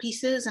puzzle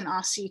pieces and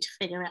asks you to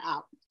figure it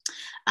out.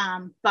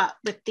 But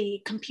with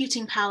the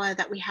computing power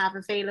that we have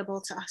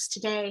available to us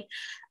today,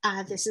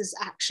 this is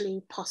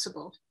actually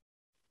possible.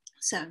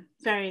 So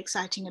very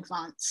exciting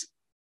advance.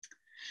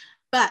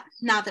 But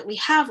now that we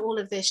have all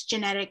of this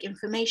genetic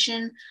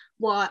information,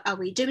 what are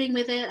we doing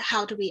with it?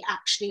 How do we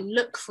actually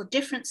look for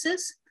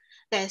differences?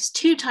 There's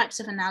two types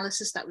of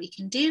analysis that we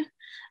can do.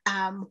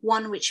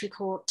 One which we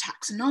call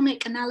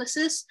taxonomic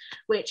analysis,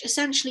 which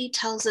essentially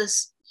tells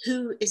us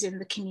who is in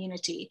the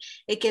community.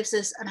 It gives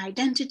us an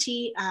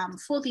identity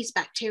for these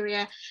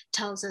bacteria,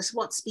 tells us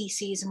what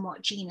species and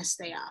what genus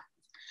they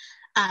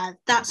are.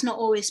 That's not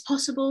always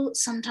possible.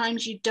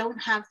 Sometimes you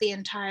don't have the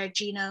entire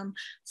genome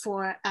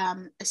for a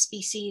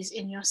species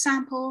in your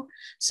sample.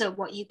 So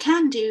what you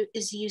can do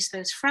is use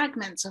those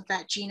fragments of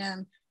that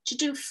genome to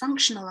do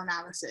functional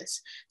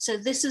analysis. So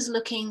this is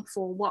looking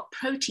for what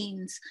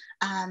proteins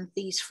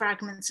these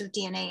fragments of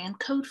DNA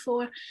encode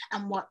for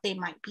and what they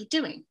might be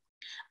doing.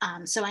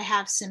 So I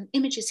have some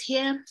images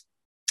here.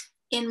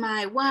 In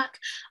my work,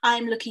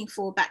 I'm looking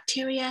for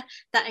bacteria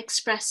that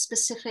express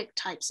specific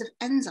types of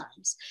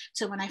enzymes.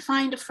 So when I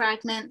find a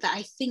fragment that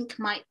I think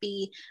might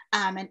be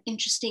an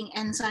interesting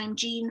enzyme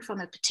gene from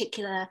a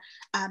particular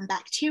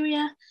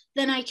bacteria,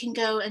 then I can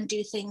go and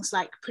do things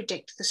like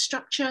predict the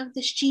structure of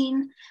this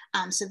gene.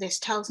 So this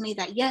tells me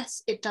that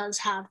yes, it does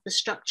have the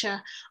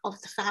structure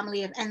of the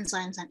family of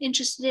enzymes I'm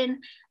interested in.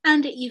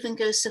 And it even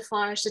goes so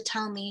far as to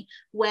tell me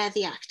where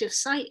the active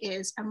site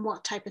is and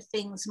what type of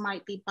things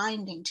might be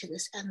binding to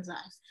this enzyme.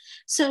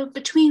 So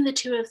between the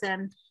two of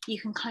them,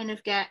 you can kind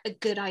of get a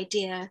good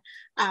idea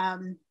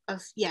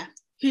of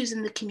who's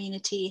in the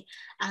community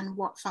and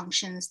what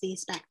functions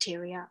these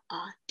bacteria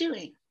are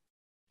doing.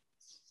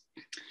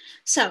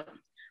 So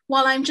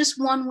while I'm just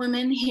one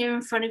woman here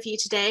in front of you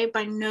today,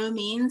 by no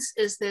means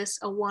is this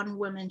a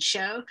one-woman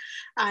show.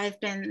 I've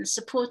been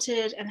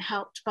supported and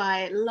helped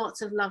by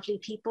lots of lovely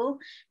people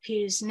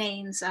whose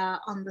names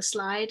are on the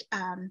slide.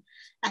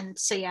 And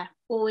so yeah,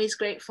 always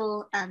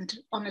grateful. And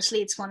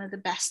honestly, it's one of the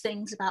best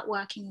things about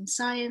working in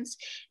science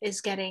is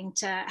getting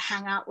to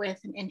hang out with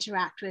and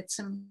interact with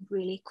some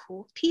really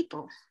cool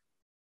people.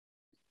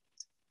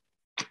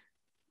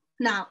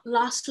 Now,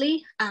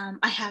 lastly,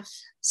 I have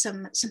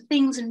some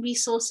things and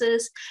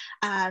resources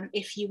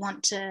if you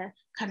want to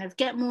kind of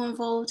get more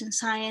involved in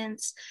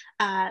science,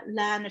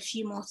 learn a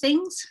few more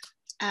things.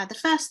 The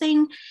first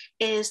thing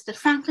is the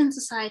Franklin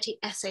Society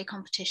Essay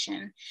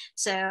Competition.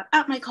 So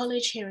at my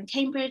college here in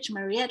Cambridge,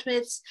 Murray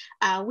Edwards,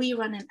 we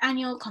run an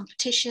annual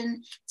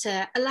competition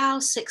to allow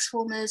sixth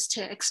formers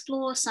to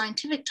explore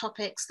scientific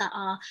topics that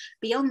are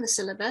beyond the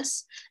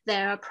syllabus.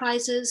 There are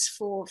prizes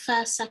for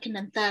first, second,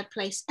 and third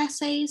place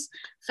essays.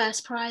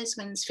 First prize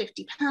wins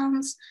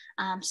 £50.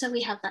 So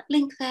we have that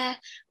link there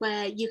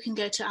where you can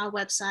go to our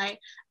website,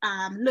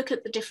 look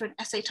at the different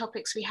essay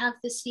topics we have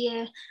this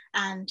year.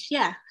 And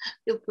yeah,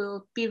 it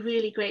will be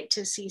really great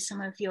to see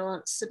some of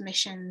your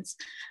submissions.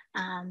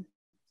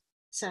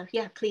 So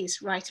yeah, please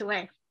write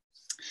away.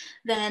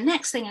 The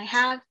next thing I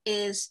have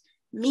is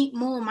meet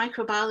more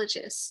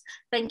microbiologists.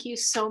 Thank you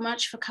so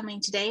much for coming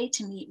today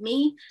to meet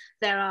me.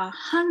 There are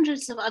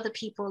hundreds of other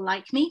people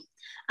like me.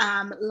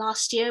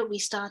 Last year, we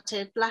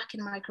started Black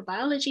in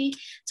Microbiology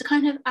to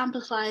kind of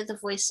amplify the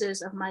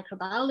voices of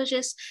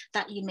microbiologists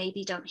that you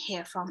maybe don't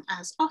hear from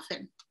as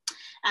often.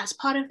 as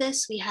part of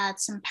this, we had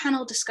some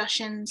panel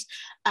discussions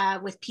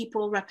with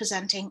people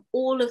representing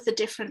all of the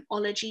different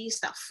ologies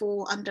that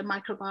fall under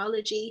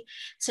microbiology.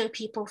 So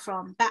people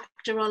from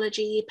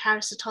bacteriology,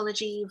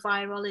 parasitology,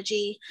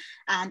 virology,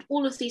 and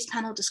all of these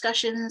panel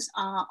discussions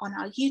are on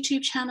our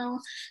YouTube channel.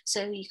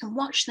 So you can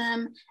watch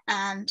them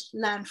and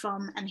learn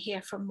from and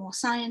hear from more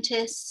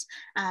scientists.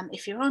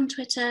 If you're on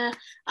Twitter,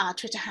 our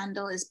Twitter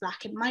handle is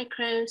Black in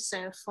Micro,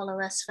 so follow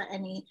us for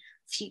any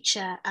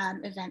future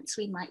events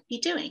we might be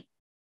doing.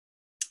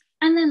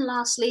 And then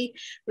lastly,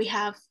 we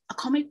have a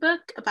comic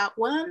book about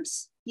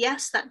worms.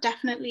 Yes, that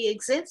definitely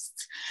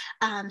exists.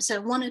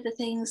 So one of the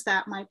things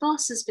that my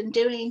boss has been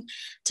doing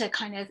to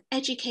kind of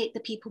educate the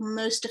people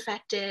most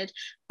affected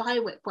by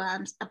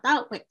whipworms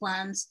about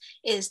whipworms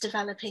is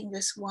developing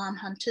this Worm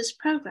Hunters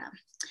program.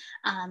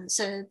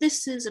 So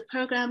this is a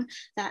program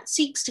that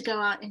seeks to go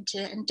out into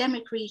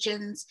endemic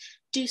regions,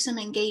 do some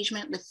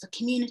engagement with the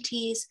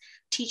communities,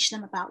 teach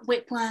them about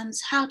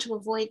whipworms, how to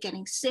avoid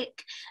getting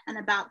sick, and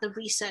about the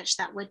research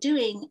that we're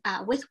doing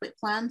with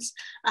whipworms,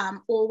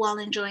 all while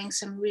enjoying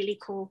some really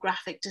cool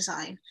graphic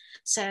design.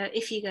 So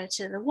if you go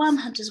to the Worm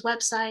Hunters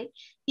website,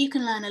 you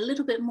can learn a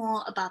little bit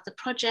more about the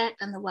project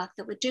and the work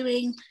that we're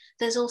doing.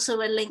 There's also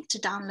a link to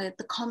download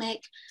the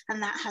comic,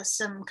 and that has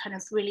some kind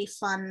of really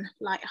fun,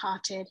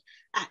 lighthearted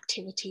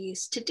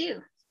activities to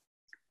do.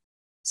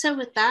 So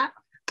with that,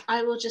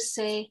 I will just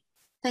say,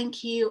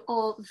 thank you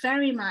all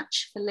very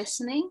much for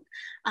listening.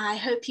 I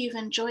hope you've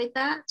enjoyed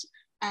that,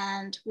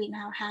 and we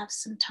now have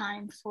some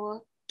time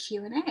for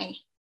Q&A.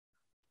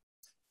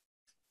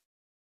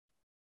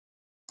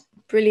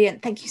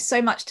 Brilliant. Thank you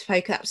so much,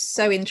 Tapoka. That was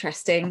so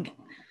interesting.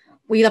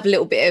 We love a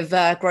little bit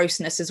of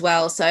grossness as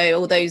well, so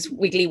all those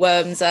wiggly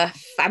worms are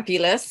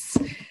fabulous.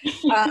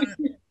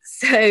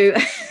 So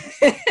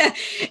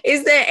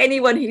is there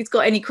anyone who's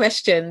got any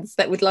questions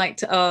that would like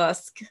to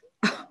ask?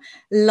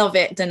 Love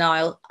it,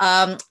 Denial.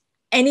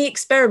 Any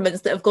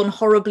experiments that have gone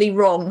horribly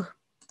wrong?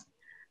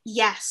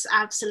 Yes,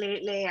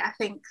 absolutely. I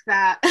think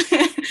that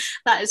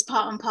that is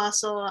part and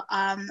parcel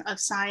of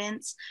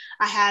science.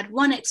 I had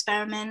one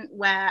experiment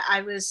where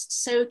I was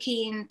so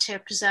keen to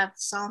preserve the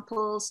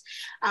samples.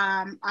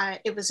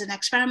 It was an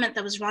experiment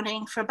that was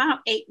running for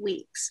about 8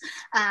 weeks.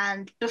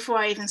 And before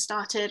I even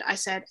started, I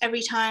said,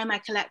 every time I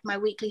collect my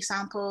weekly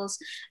samples,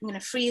 I'm going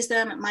to freeze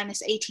them at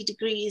minus 80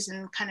 degrees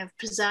and kind of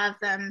preserve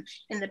them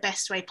in the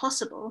best way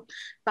possible.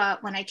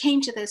 But when I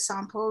came to those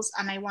samples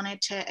and I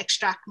wanted to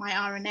extract my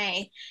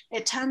RNA,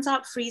 it turns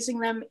out freezing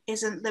them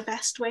isn't the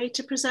best way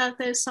to preserve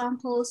those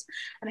samples.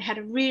 And I had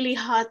a really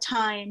hard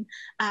time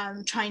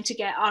trying to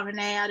get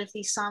RNA out of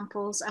these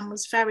samples, and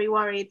was very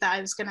worried that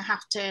I was going to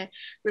have to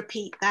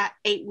repeat that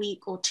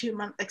 8-week or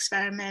 2-month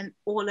experiment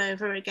all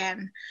over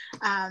again.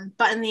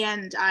 But in the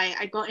end,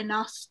 I got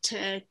enough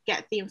to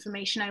get the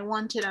information I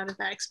wanted out of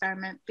that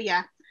experiment. But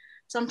yeah,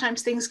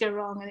 sometimes things go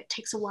wrong and it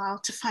takes a while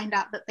to find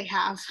out that they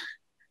have.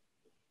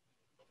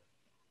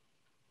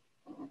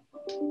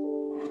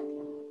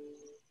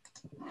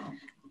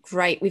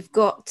 Great. We've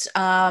got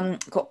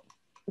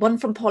one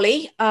from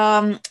Polly.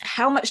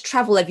 How much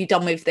travel have you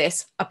done with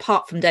this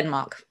apart from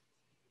Denmark?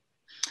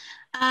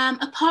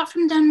 Apart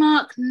from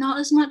Denmark, not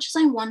as much as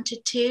I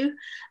wanted to.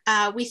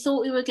 We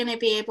thought we were going to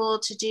be able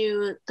to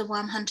do the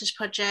Worm Hunters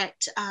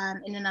project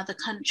in another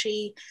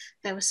country.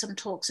 There was some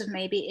talks of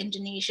maybe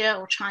Indonesia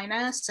or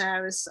China, so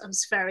I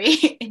was very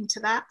into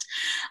that.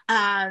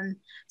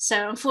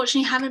 So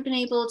unfortunately, haven't been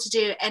able to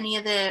do any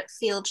of the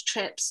field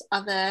trips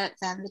other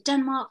than the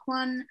Denmark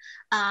one,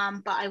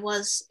 but I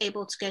was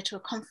able to go to a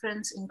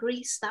conference in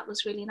Greece. That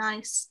was really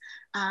nice.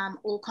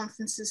 All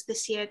conferences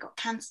this year got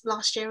cancelled,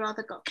 last year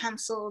rather, got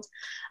cancelled.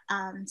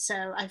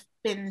 So I've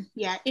been,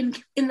 in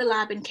the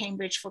lab in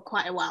Cambridge for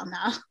quite a while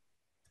now.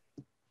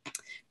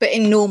 But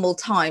in normal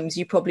times,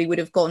 you probably would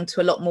have gone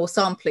to a lot more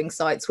sampling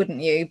sites,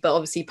 wouldn't you? But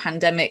obviously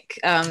pandemic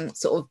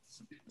sort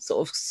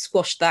of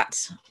squashed that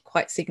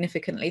quite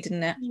significantly,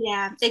 didn't it?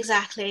 Yeah,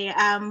 exactly.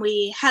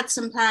 We had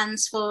some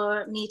plans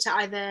for me to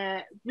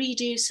either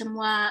redo some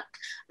work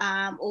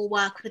or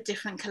work with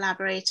different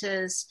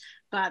collaborators,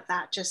 but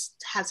that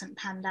just hasn't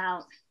panned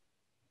out.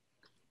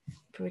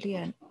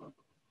 Brilliant.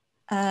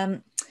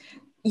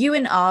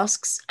 Ewan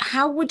asks,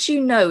 how would you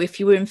know if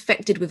you were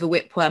infected with a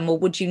whipworm, or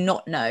would you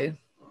not know?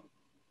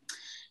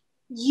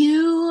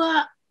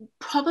 You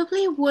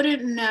probably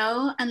wouldn't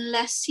know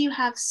unless you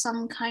have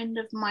some kind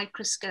of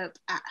microscope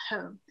at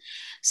home.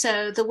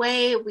 So the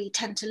way we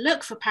tend to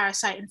look for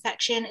parasite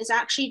infection is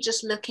actually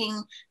just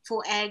looking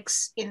for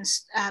eggs in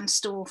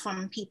stool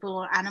from people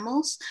or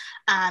animals.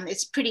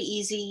 It's pretty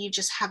easy. You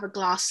just have a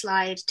glass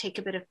slide, take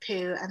a bit of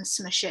poo and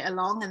smush it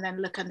along, and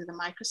then look under the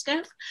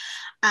microscope.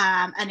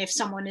 And if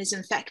someone is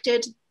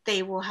infected,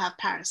 they will have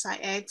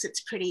parasite eggs.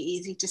 It's pretty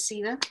easy to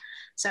see them.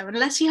 So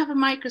unless you have a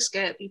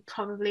microscope, you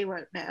probably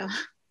won't know.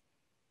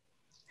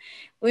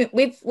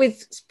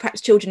 With perhaps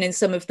children in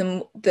some of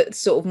the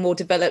sort of more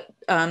developed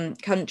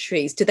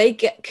countries, could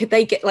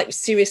they get like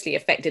seriously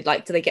affected?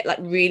 Like, do they get like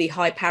really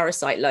high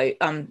parasite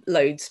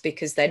loads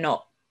because they're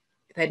not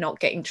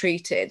getting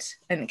treated?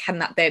 And can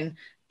that then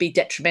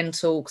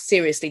be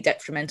seriously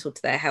detrimental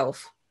to their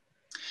health?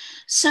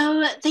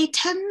 So they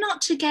tend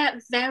not to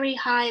get very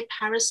high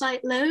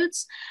parasite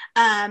loads.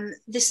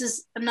 This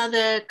is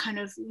another kind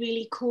of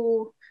really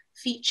cool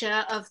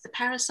feature of the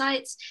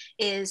parasites,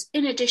 is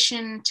in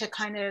addition to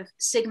kind of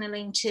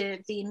signaling to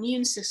the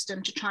immune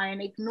system to try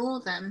and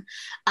ignore them,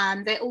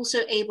 they're also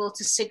able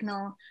to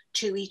signal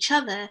to each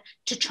other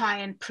to try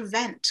and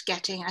prevent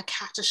getting a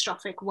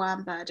catastrophic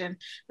worm burden,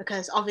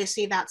 because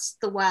obviously that's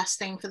the worst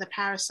thing for the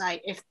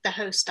parasite. If the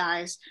host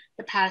dies,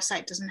 the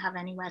parasite doesn't have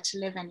anywhere to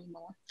live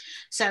anymore.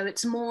 So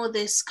it's more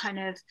this kind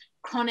of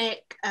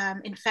chronic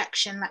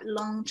infection, like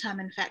long-term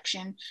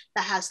infection,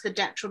 that has the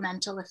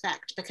detrimental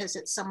effect, because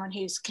it's someone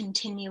who's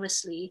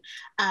continuously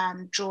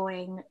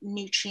drawing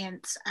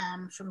nutrients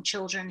from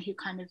children who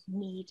kind of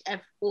need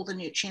all the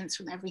nutrients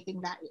from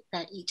everything that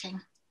they're eating.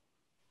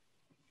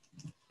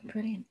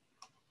 Brilliant.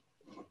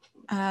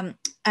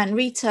 And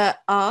Rita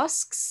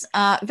asks,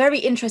 very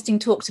interesting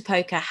talk,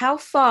 Tapoka. How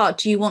far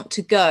do you want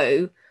to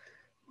go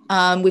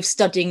with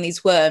studying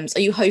these worms?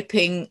 Are you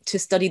hoping to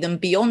study them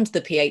beyond the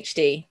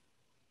PhD?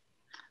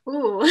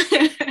 Ooh,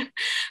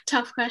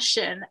 tough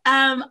question.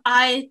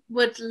 I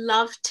would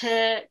love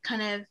to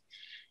kind of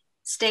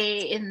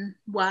stay in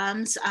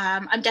worms.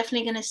 I'm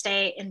definitely going to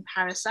stay in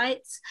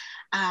parasites.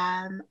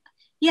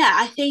 Yeah,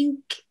 I think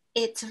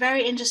it's a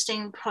very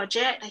interesting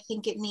project. I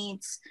think it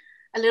needs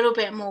a little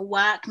bit more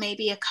work,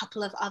 maybe a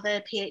couple of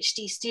other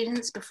PhD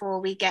students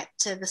before we get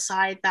to the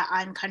side that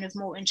I'm kind of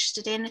more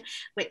interested in,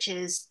 which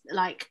is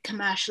like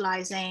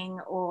commercializing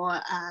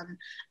or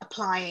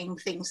applying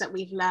things that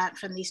we've learned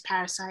from these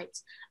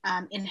parasites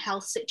in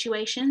health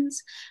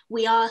situations.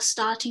 We are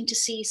starting to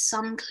see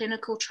some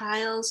clinical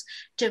trials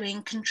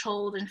doing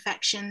controlled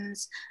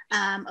infections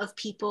of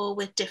people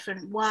with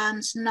different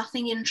worms,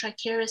 nothing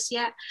intracuous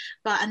yet,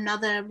 but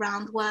another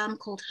roundworm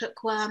called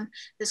hookworm.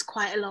 There's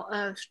quite a lot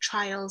of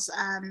trials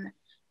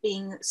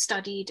being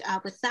studied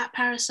with that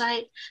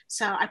parasite.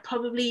 So I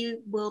probably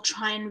will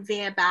try and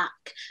veer back,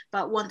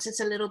 but once it's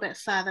a little bit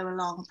further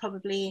along,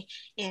 probably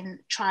in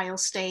trial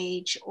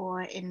stage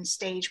or in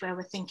stage where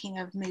we're thinking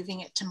of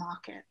moving it to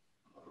market.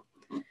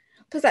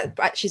 Because that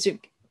actually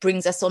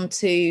brings us on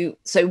to,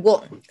 so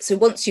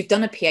once you've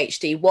done a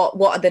PhD, what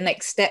are the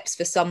next steps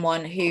for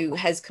someone who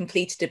has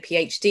completed a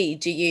PhD?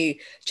 Do you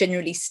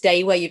generally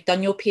stay where you've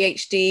done your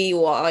PhD,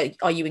 or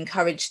are you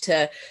encouraged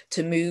to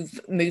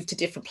move to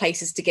different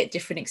places to get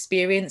different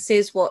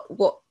experiences? What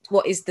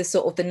is the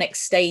sort of the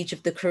next stage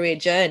of the career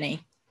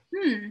journey?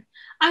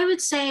 I would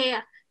say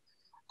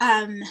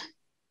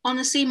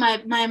honestly,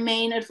 my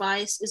main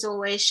advice is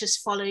always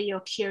just follow your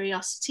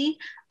curiosity.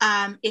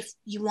 If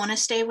you want to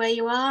stay where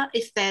you are,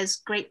 if there's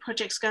great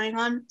projects going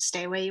on,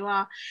 stay where you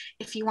are.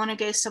 If you want to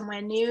go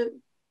somewhere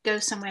new, go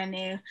somewhere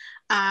new.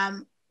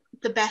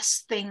 The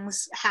best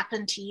things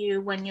happen to you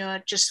when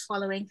you're just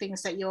following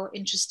things that you're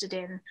interested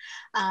in.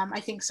 I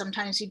think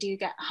sometimes you do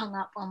get hung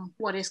up on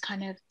what is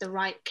kind of the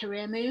right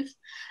career move.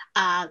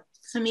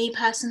 For me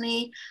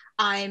personally,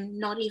 I'm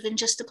not even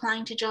just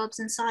applying to jobs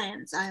in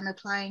science. I'm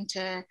applying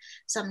to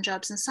some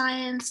jobs in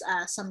science,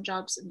 some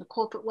jobs in the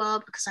corporate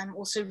world, because I'm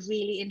also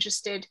really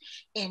interested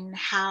in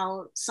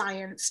how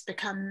science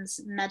becomes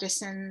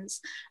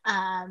medicines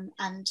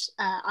and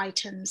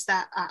items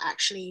that are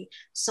actually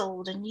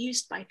sold and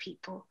used by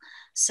people.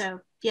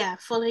 So yeah,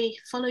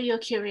 follow your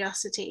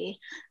curiosity,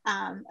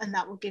 and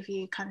that will give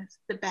you kind of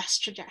the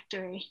best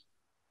trajectory.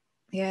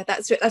 Yeah,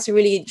 that's a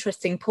really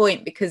interesting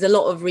point, because a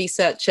lot of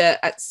research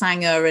at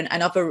Sanger and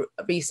other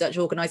research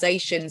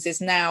organisations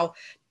is now,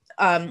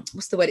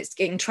 what's the word? It's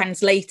getting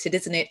translated,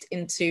 isn't it,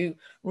 into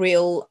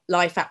real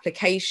life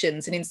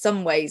applications, and in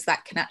some ways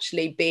that can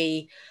actually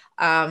be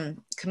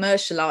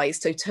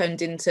commercialised, so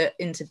turned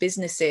into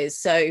businesses.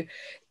 So,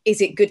 is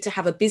it good to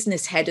have a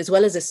business head as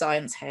well as a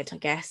science head, I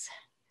guess?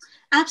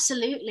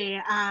 Absolutely,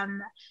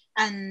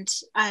 and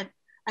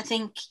I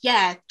think,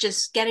 yeah,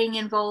 just getting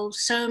involved.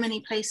 So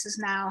many places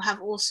now have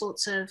all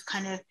sorts of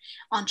kind of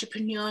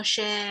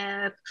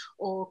entrepreneurship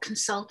or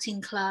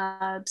consulting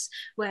clubs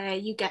where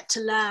you get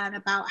to learn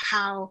about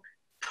how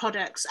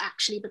products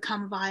actually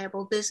become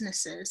viable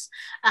businesses.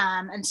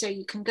 And so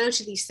you can go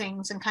to these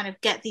things and kind of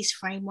get these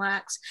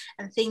frameworks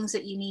and things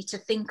that you need to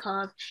think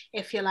of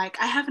if you're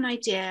like, I have an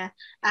idea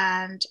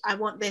and I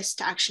want this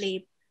to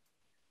actually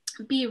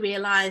be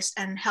realized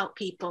and help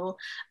people.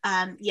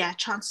 Yeah,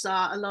 chances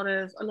are a lot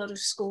of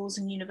schools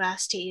and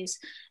universities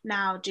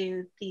now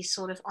do these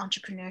sort of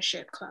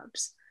entrepreneurship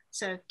clubs.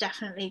 So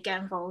definitely get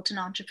involved in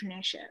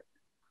entrepreneurship.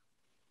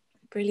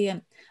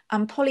 Brilliant.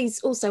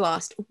 Polly's also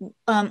asked,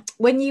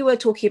 when you were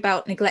talking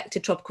about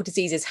neglected tropical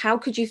diseases, how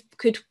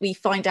could we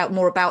find out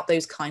more about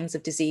those kinds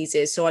of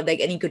diseases? So are there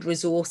any good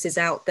resources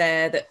out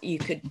there that you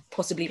could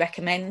possibly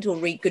recommend, or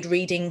good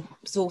reading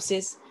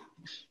sources?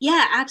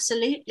 Yeah,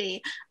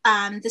 absolutely.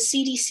 The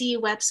CDC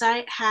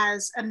website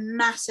has a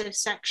massive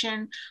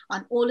section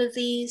on all of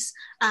these.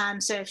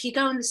 So if you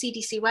go on the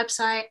CDC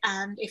website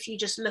and if you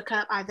just look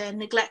up either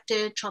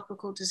neglected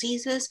tropical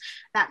diseases,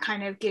 that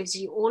kind of gives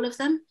you all of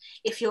them.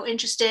 If you're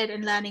interested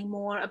in learning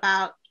more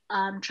about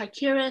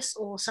Trichuris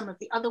or some of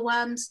the other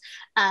worms.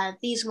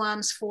 These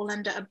worms fall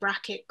under a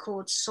bracket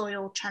called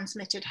soil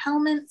transmitted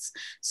helminths.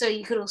 So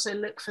you could also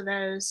look for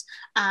those.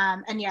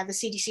 And yeah, the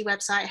CDC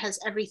website has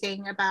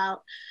everything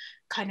about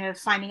kind of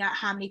finding out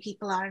how many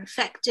people are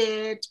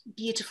infected,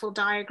 beautiful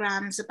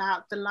diagrams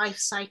about the life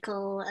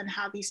cycle and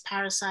how these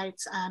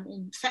parasites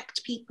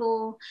infect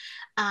people.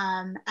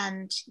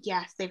 And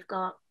yeah, they've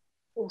got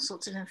all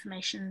sorts of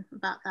information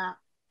about that.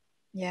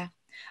 Yeah.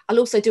 I'll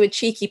also do a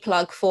cheeky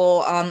plug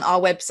for our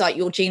website,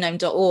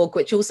 yourgenome.org,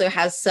 which also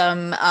has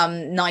some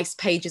nice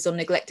pages on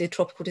neglected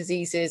tropical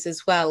diseases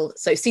as well.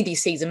 So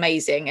CDC is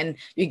amazing, and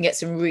you can get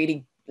some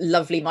really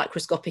lovely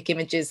microscopic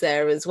images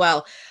there as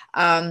well.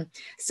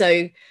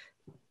 So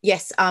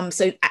yes,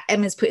 so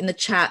Emma's put in the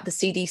chat the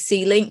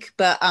CDC link,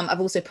 but I've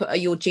also put a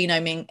Your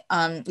Genome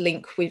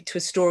link to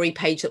a story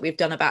page that we've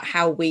done about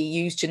how we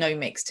use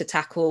genomics to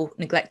tackle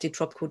neglected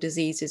tropical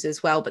diseases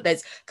as well. But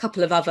there's a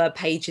couple of other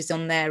pages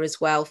on there as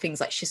well, things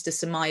like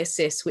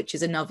schistosomiasis, which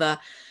is another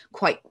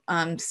quite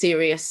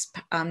serious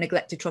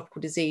neglected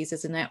tropical disease,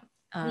 isn't it?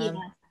 Yeah.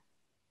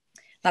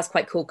 That's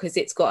quite cool because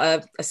it's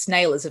got a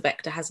snail as a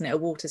vector, hasn't it? A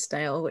water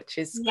snail, which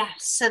is... Yes,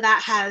 so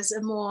that has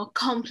a more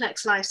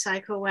complex life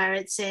cycle where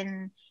it's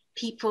in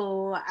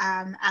people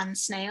and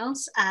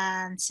snails.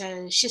 And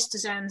so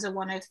schistosomes are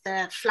one of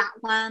the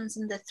flatworms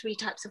and the 3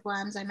 types of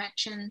worms I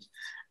mentioned.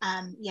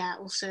 Yeah,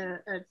 also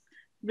a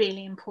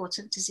really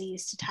important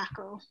disease to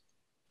tackle.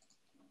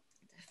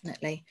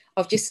 Definitely.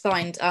 I've just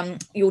found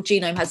Your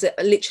Genome has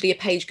literally a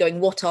page going,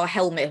 what are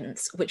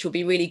helminths, which will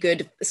be really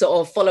good sort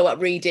of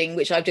follow-up reading,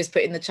 which I've just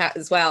put in the chat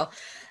as well.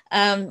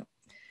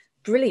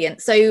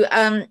 Brilliant. So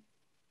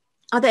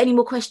are there any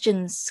more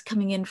questions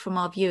coming in from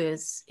our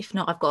viewers? If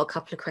not, I've got a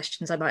couple of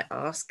questions I might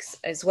ask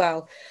as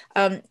well.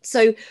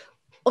 So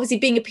obviously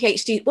being a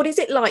PhD, what is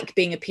it like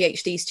being a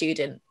PhD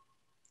student?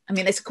 I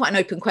mean, it's quite an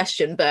open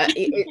question, but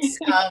it's,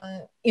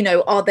 you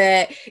know,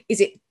 is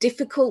it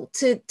difficult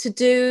to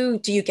do?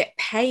 Do you get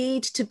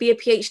paid to be a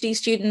PhD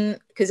student?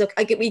 Because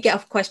we get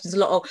off questions a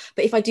lot of,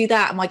 but if I do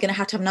that, am I going to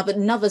have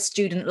another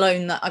student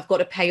loan that I've got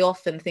to pay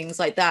off and things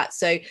like that?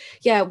 So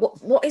yeah,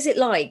 what is it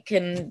like,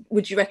 and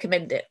would you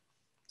recommend it?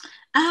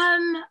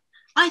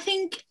 I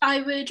think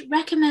I would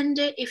recommend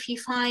it if you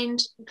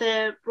find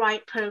the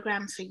right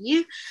program for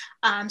you.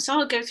 So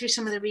I'll go through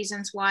some of the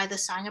reasons why the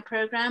Sanger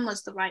program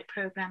was the right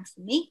program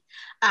for me.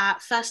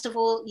 First of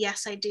all,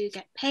 yes, I do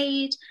get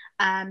paid.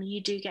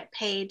 You do get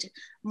paid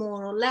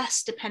more or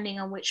less depending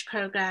on which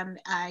program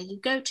you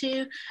go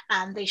to,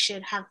 and they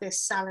should have this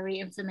salary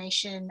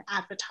information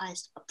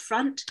advertised up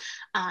front.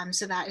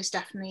 So that is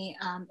definitely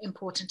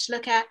important to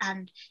look at,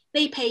 and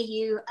they pay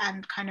you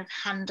and kind of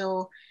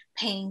handle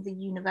paying the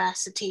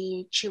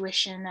university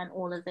tuition and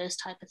all of those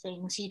type of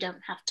things. You don't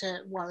have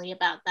to worry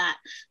about that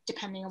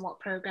depending on what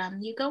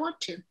program you go on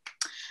to.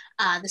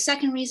 The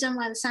second reason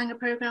why the Sanger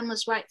program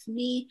was right for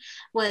me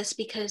was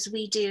because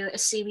we do a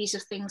series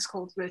of things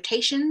called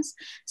rotations.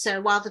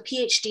 So while the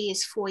PhD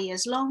is 4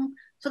 years long,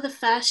 for the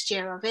first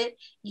year of it,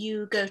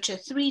 you go to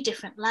 3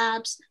 different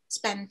labs,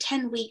 spend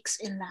 10 weeks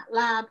in that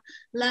lab,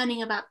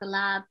 learning about the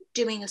lab,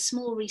 doing a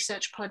small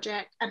research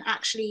project, and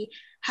actually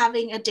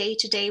having a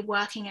day-to-day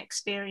working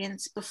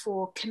experience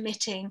before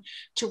committing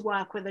to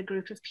work with a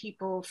group of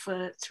people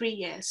for 3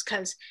 years,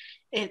 because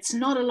it's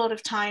not a lot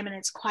of time and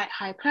it's quite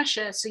high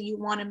pressure. So you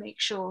want to make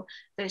sure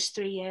those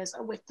 3 years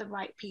are with the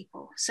right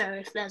people. So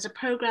if there's a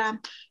program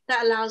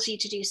that allows you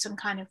to do some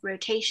kind of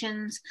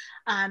rotations,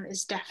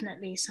 is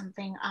definitely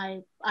something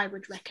I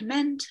would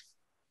recommend.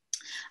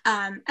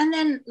 And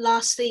then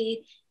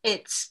lastly,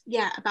 it's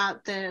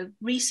about the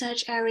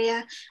research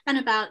area and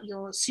about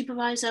your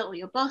supervisor or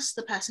your boss,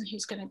 the person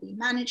who's going to be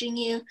managing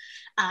you.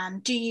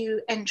 Do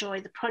you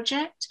enjoy the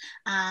project?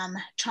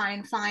 Try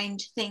and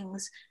find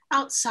things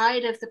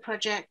outside of the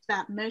project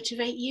that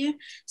motivate you.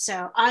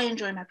 So I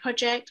enjoy my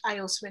project. I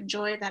also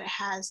enjoy that it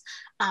has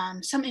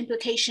some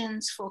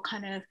implications for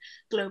kind of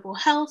global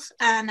health,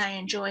 and I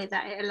enjoy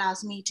that it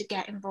allows me to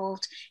get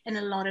involved in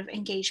a lot of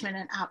engagement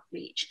and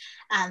outreach.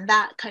 And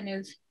that kind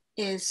of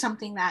is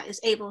something that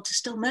is able to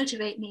still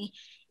motivate me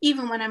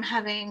even when I'm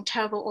having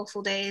terrible,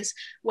 awful days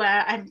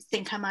where I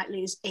think I might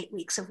lose 8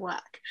 weeks of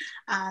work.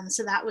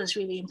 So that was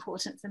really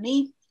important for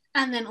me.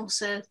 And then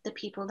also the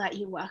people that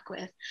you work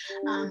with.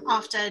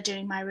 After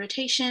doing my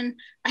rotation,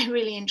 I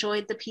really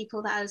enjoyed the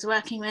people that I was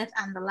working with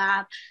and the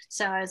lab.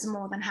 So I was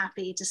more than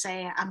happy to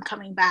say I'm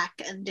coming back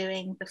and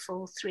doing the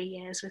full 3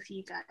 years with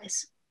you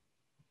guys.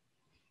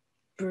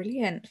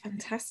 Brilliant,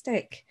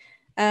 fantastic.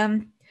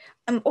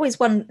 Always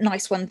one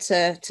nice one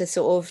to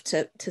sort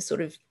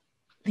of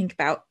think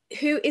about.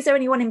 Is there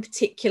anyone in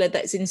particular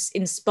that's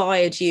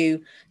inspired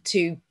you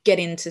to get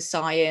into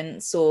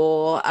science,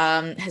 or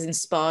has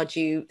inspired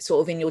you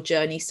sort of in your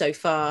journey so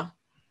far?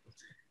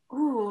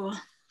 Oh,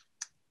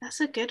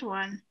 that's a good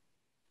one.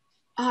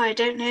 Oh, I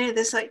don't know.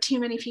 There's like too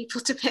many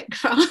people to pick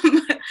from.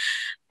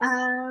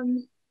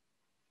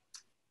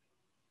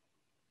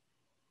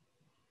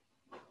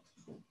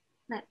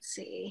 Let's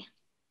see.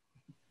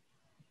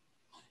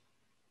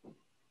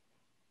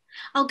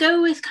 I'll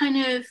go with kind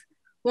of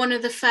one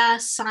of the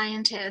first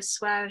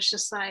scientists where I was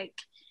just like,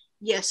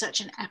 you're such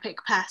an epic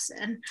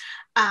person.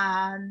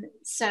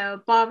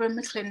 So Barbara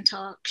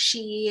McClintock,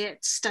 she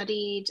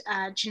studied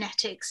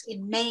genetics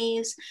in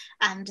maize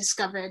and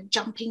discovered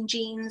jumping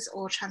genes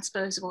or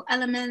transposable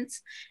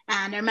elements.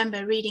 And I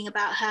remember reading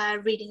about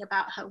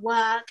her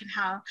work and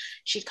how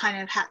she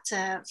kind of had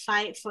to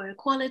fight for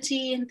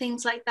equality and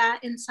things like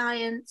that in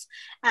science.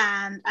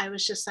 And I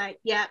was just like,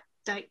 yeah,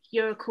 like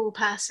you're a cool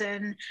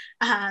person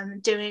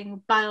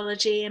doing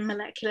biology and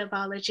molecular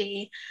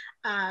biology.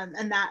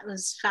 And that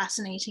was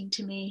fascinating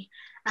to me.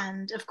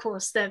 And of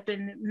course, there have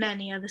been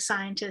many other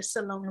scientists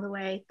along the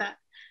way that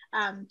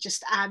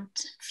just add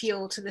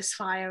fuel to this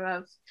fire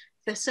of,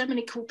 there's so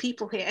many cool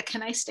people here.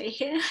 Can I stay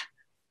here?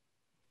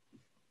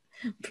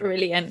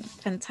 Brilliant.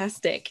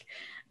 Fantastic.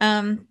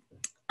 And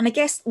I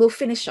guess we'll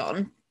finish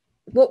on,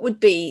 what would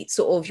be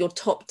sort of your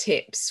top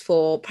tips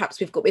for, perhaps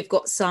we've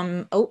got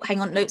some, oh,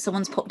 hang on, no,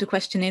 someone's popped a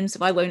question in, so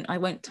I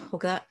won't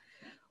hog that.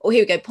 Oh,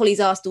 here we go.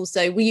 Polly's asked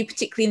also, were you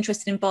particularly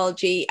interested in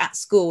biology at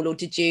school, or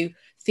did you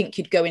think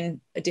you'd go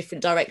in a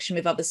different direction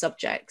with other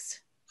subjects?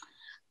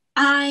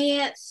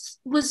 I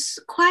was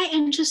quite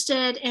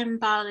interested in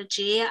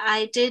biology.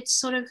 I did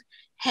sort of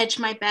hedge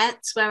my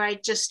bets where I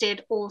just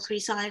did all three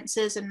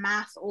sciences and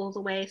math all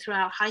the way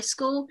throughout high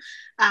school,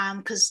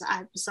 because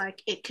I was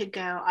like, it could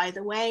go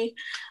either way.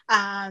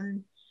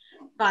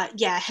 But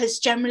yeah, has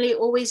generally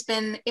always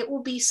been, it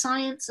will be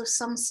science of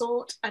some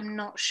sort. I'm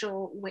not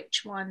sure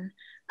which one.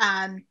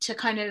 To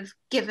kind of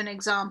give an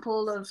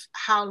example of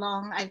how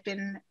long I've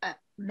been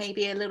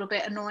maybe a little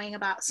bit annoying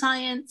about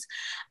science.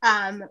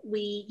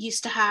 We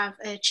used to have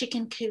a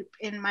chicken coop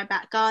in my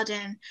back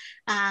garden,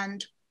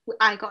 and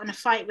I got in a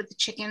fight with the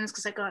chickens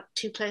because I got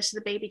too close to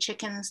the baby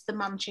chickens. The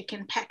mum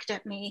chicken pecked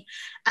at me,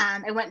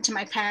 and I went to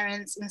my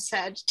parents and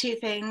said two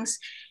things.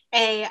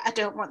 A, I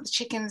don't want the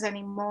chickens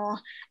anymore,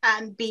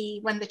 and B,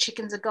 when the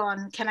chickens are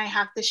gone, can I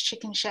have this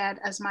chicken shed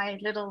as my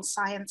little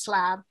science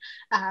lab,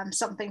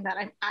 something that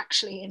I'm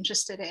actually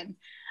interested in.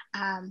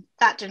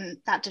 That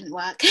didn't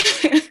work,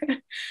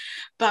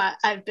 but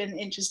I've been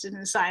interested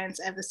in science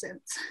ever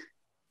since.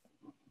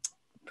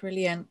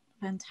 Brilliant,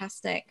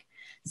 fantastic.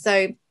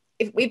 So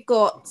if we've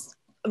got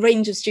a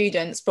range of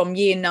students from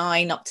year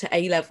 9 up to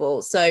A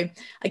level, so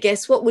I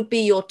guess what would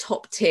be your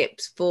top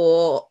tips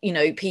for, you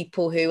know,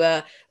 people who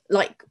are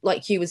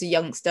like you as a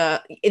youngster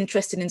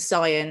interested in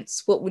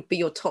science? What would be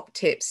your top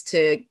tips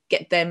to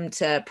get them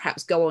to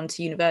perhaps go on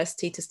to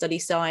university to study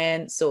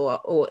science,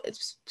 or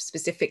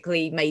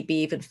specifically maybe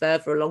even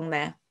further along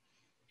there?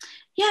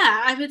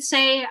 Yeah, I would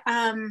say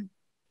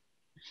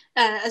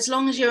as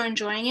long as you're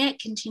enjoying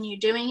it, continue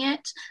doing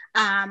it.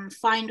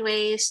 Find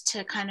ways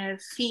to kind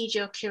of feed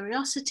your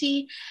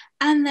curiosity,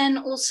 and then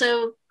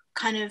also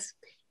kind of,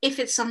 if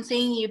it's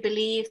something you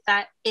believe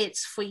that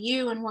it's for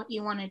you and what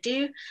you want to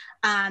do,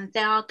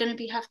 there are going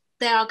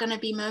to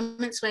be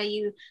moments where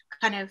you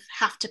kind of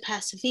have to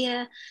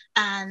persevere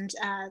and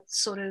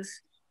sort of,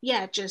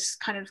 yeah, just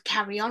kind of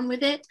carry on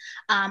with it.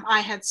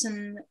 I had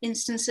some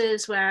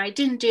instances where I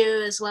didn't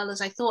do as well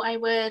as I thought I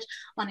would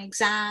on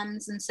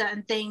exams and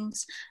certain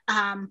things,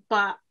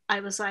 but I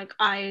was like,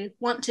 I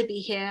want to be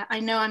here. I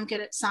know I'm good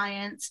at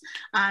science.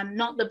 I'm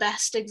not the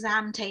best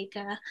exam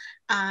taker,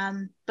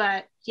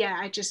 but yeah,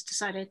 I just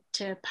decided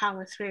to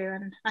power through,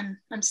 and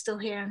I'm still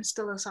here. I'm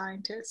still a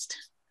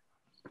scientist.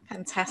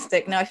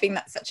 Fantastic. No, I think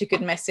that's such a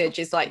good message,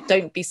 is like,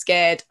 don't be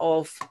scared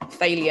of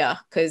failure,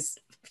 because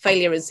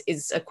failure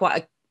is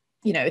quite a,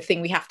 you know, a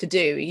thing we have to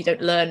do. You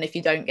don't learn if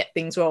you don't get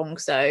things wrong.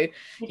 So,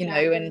 you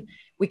know, and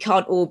we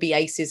can't all be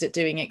aces at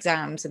doing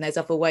exams, and there's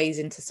other ways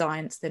into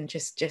science than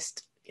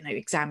just you know,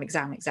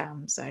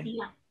 exam. So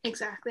yeah,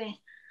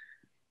 exactly.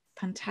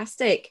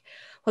 Fantastic.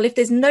 Well, if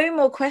there's no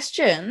more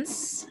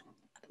questions,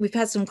 we've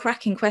had some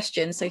cracking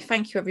questions, so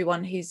thank you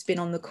everyone who's been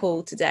on the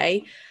call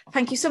today.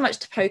 Thank you so much,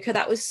 Tapoka.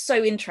 That was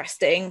so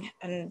interesting,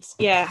 and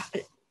yeah,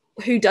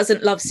 who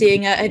doesn't love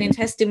seeing an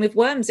intestine with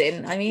worms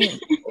in? I mean,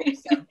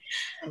 awesome.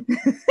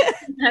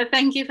 No,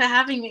 thank you for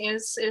having me.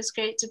 It was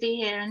great to be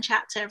here and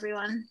chat to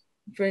everyone.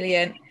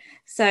 Brilliant.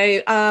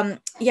 So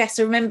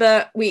so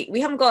remember, we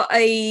haven't got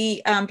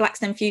a Black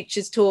STEM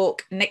Futures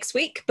talk next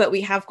week, but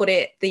we have got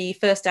it the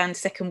first and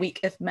second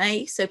week of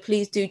May, so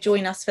please do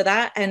join us for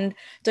that, and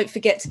don't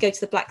forget to go to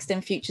the Black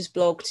STEM Futures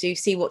blog to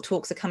see what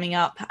talks are coming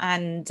up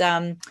and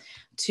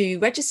to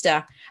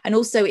register. And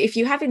also, if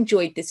you have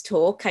enjoyed this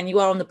talk and you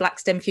are on the Black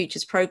STEM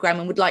Futures programme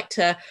and would like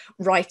to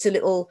write a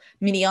little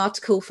mini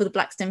article for the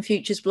Black STEM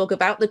Futures blog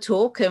about the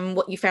talk and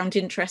what you found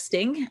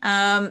interesting,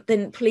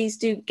 then please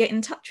do get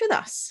in touch with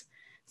us.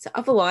 So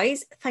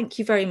otherwise, thank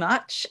you very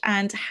much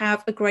and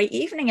have a great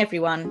evening,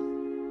 everyone.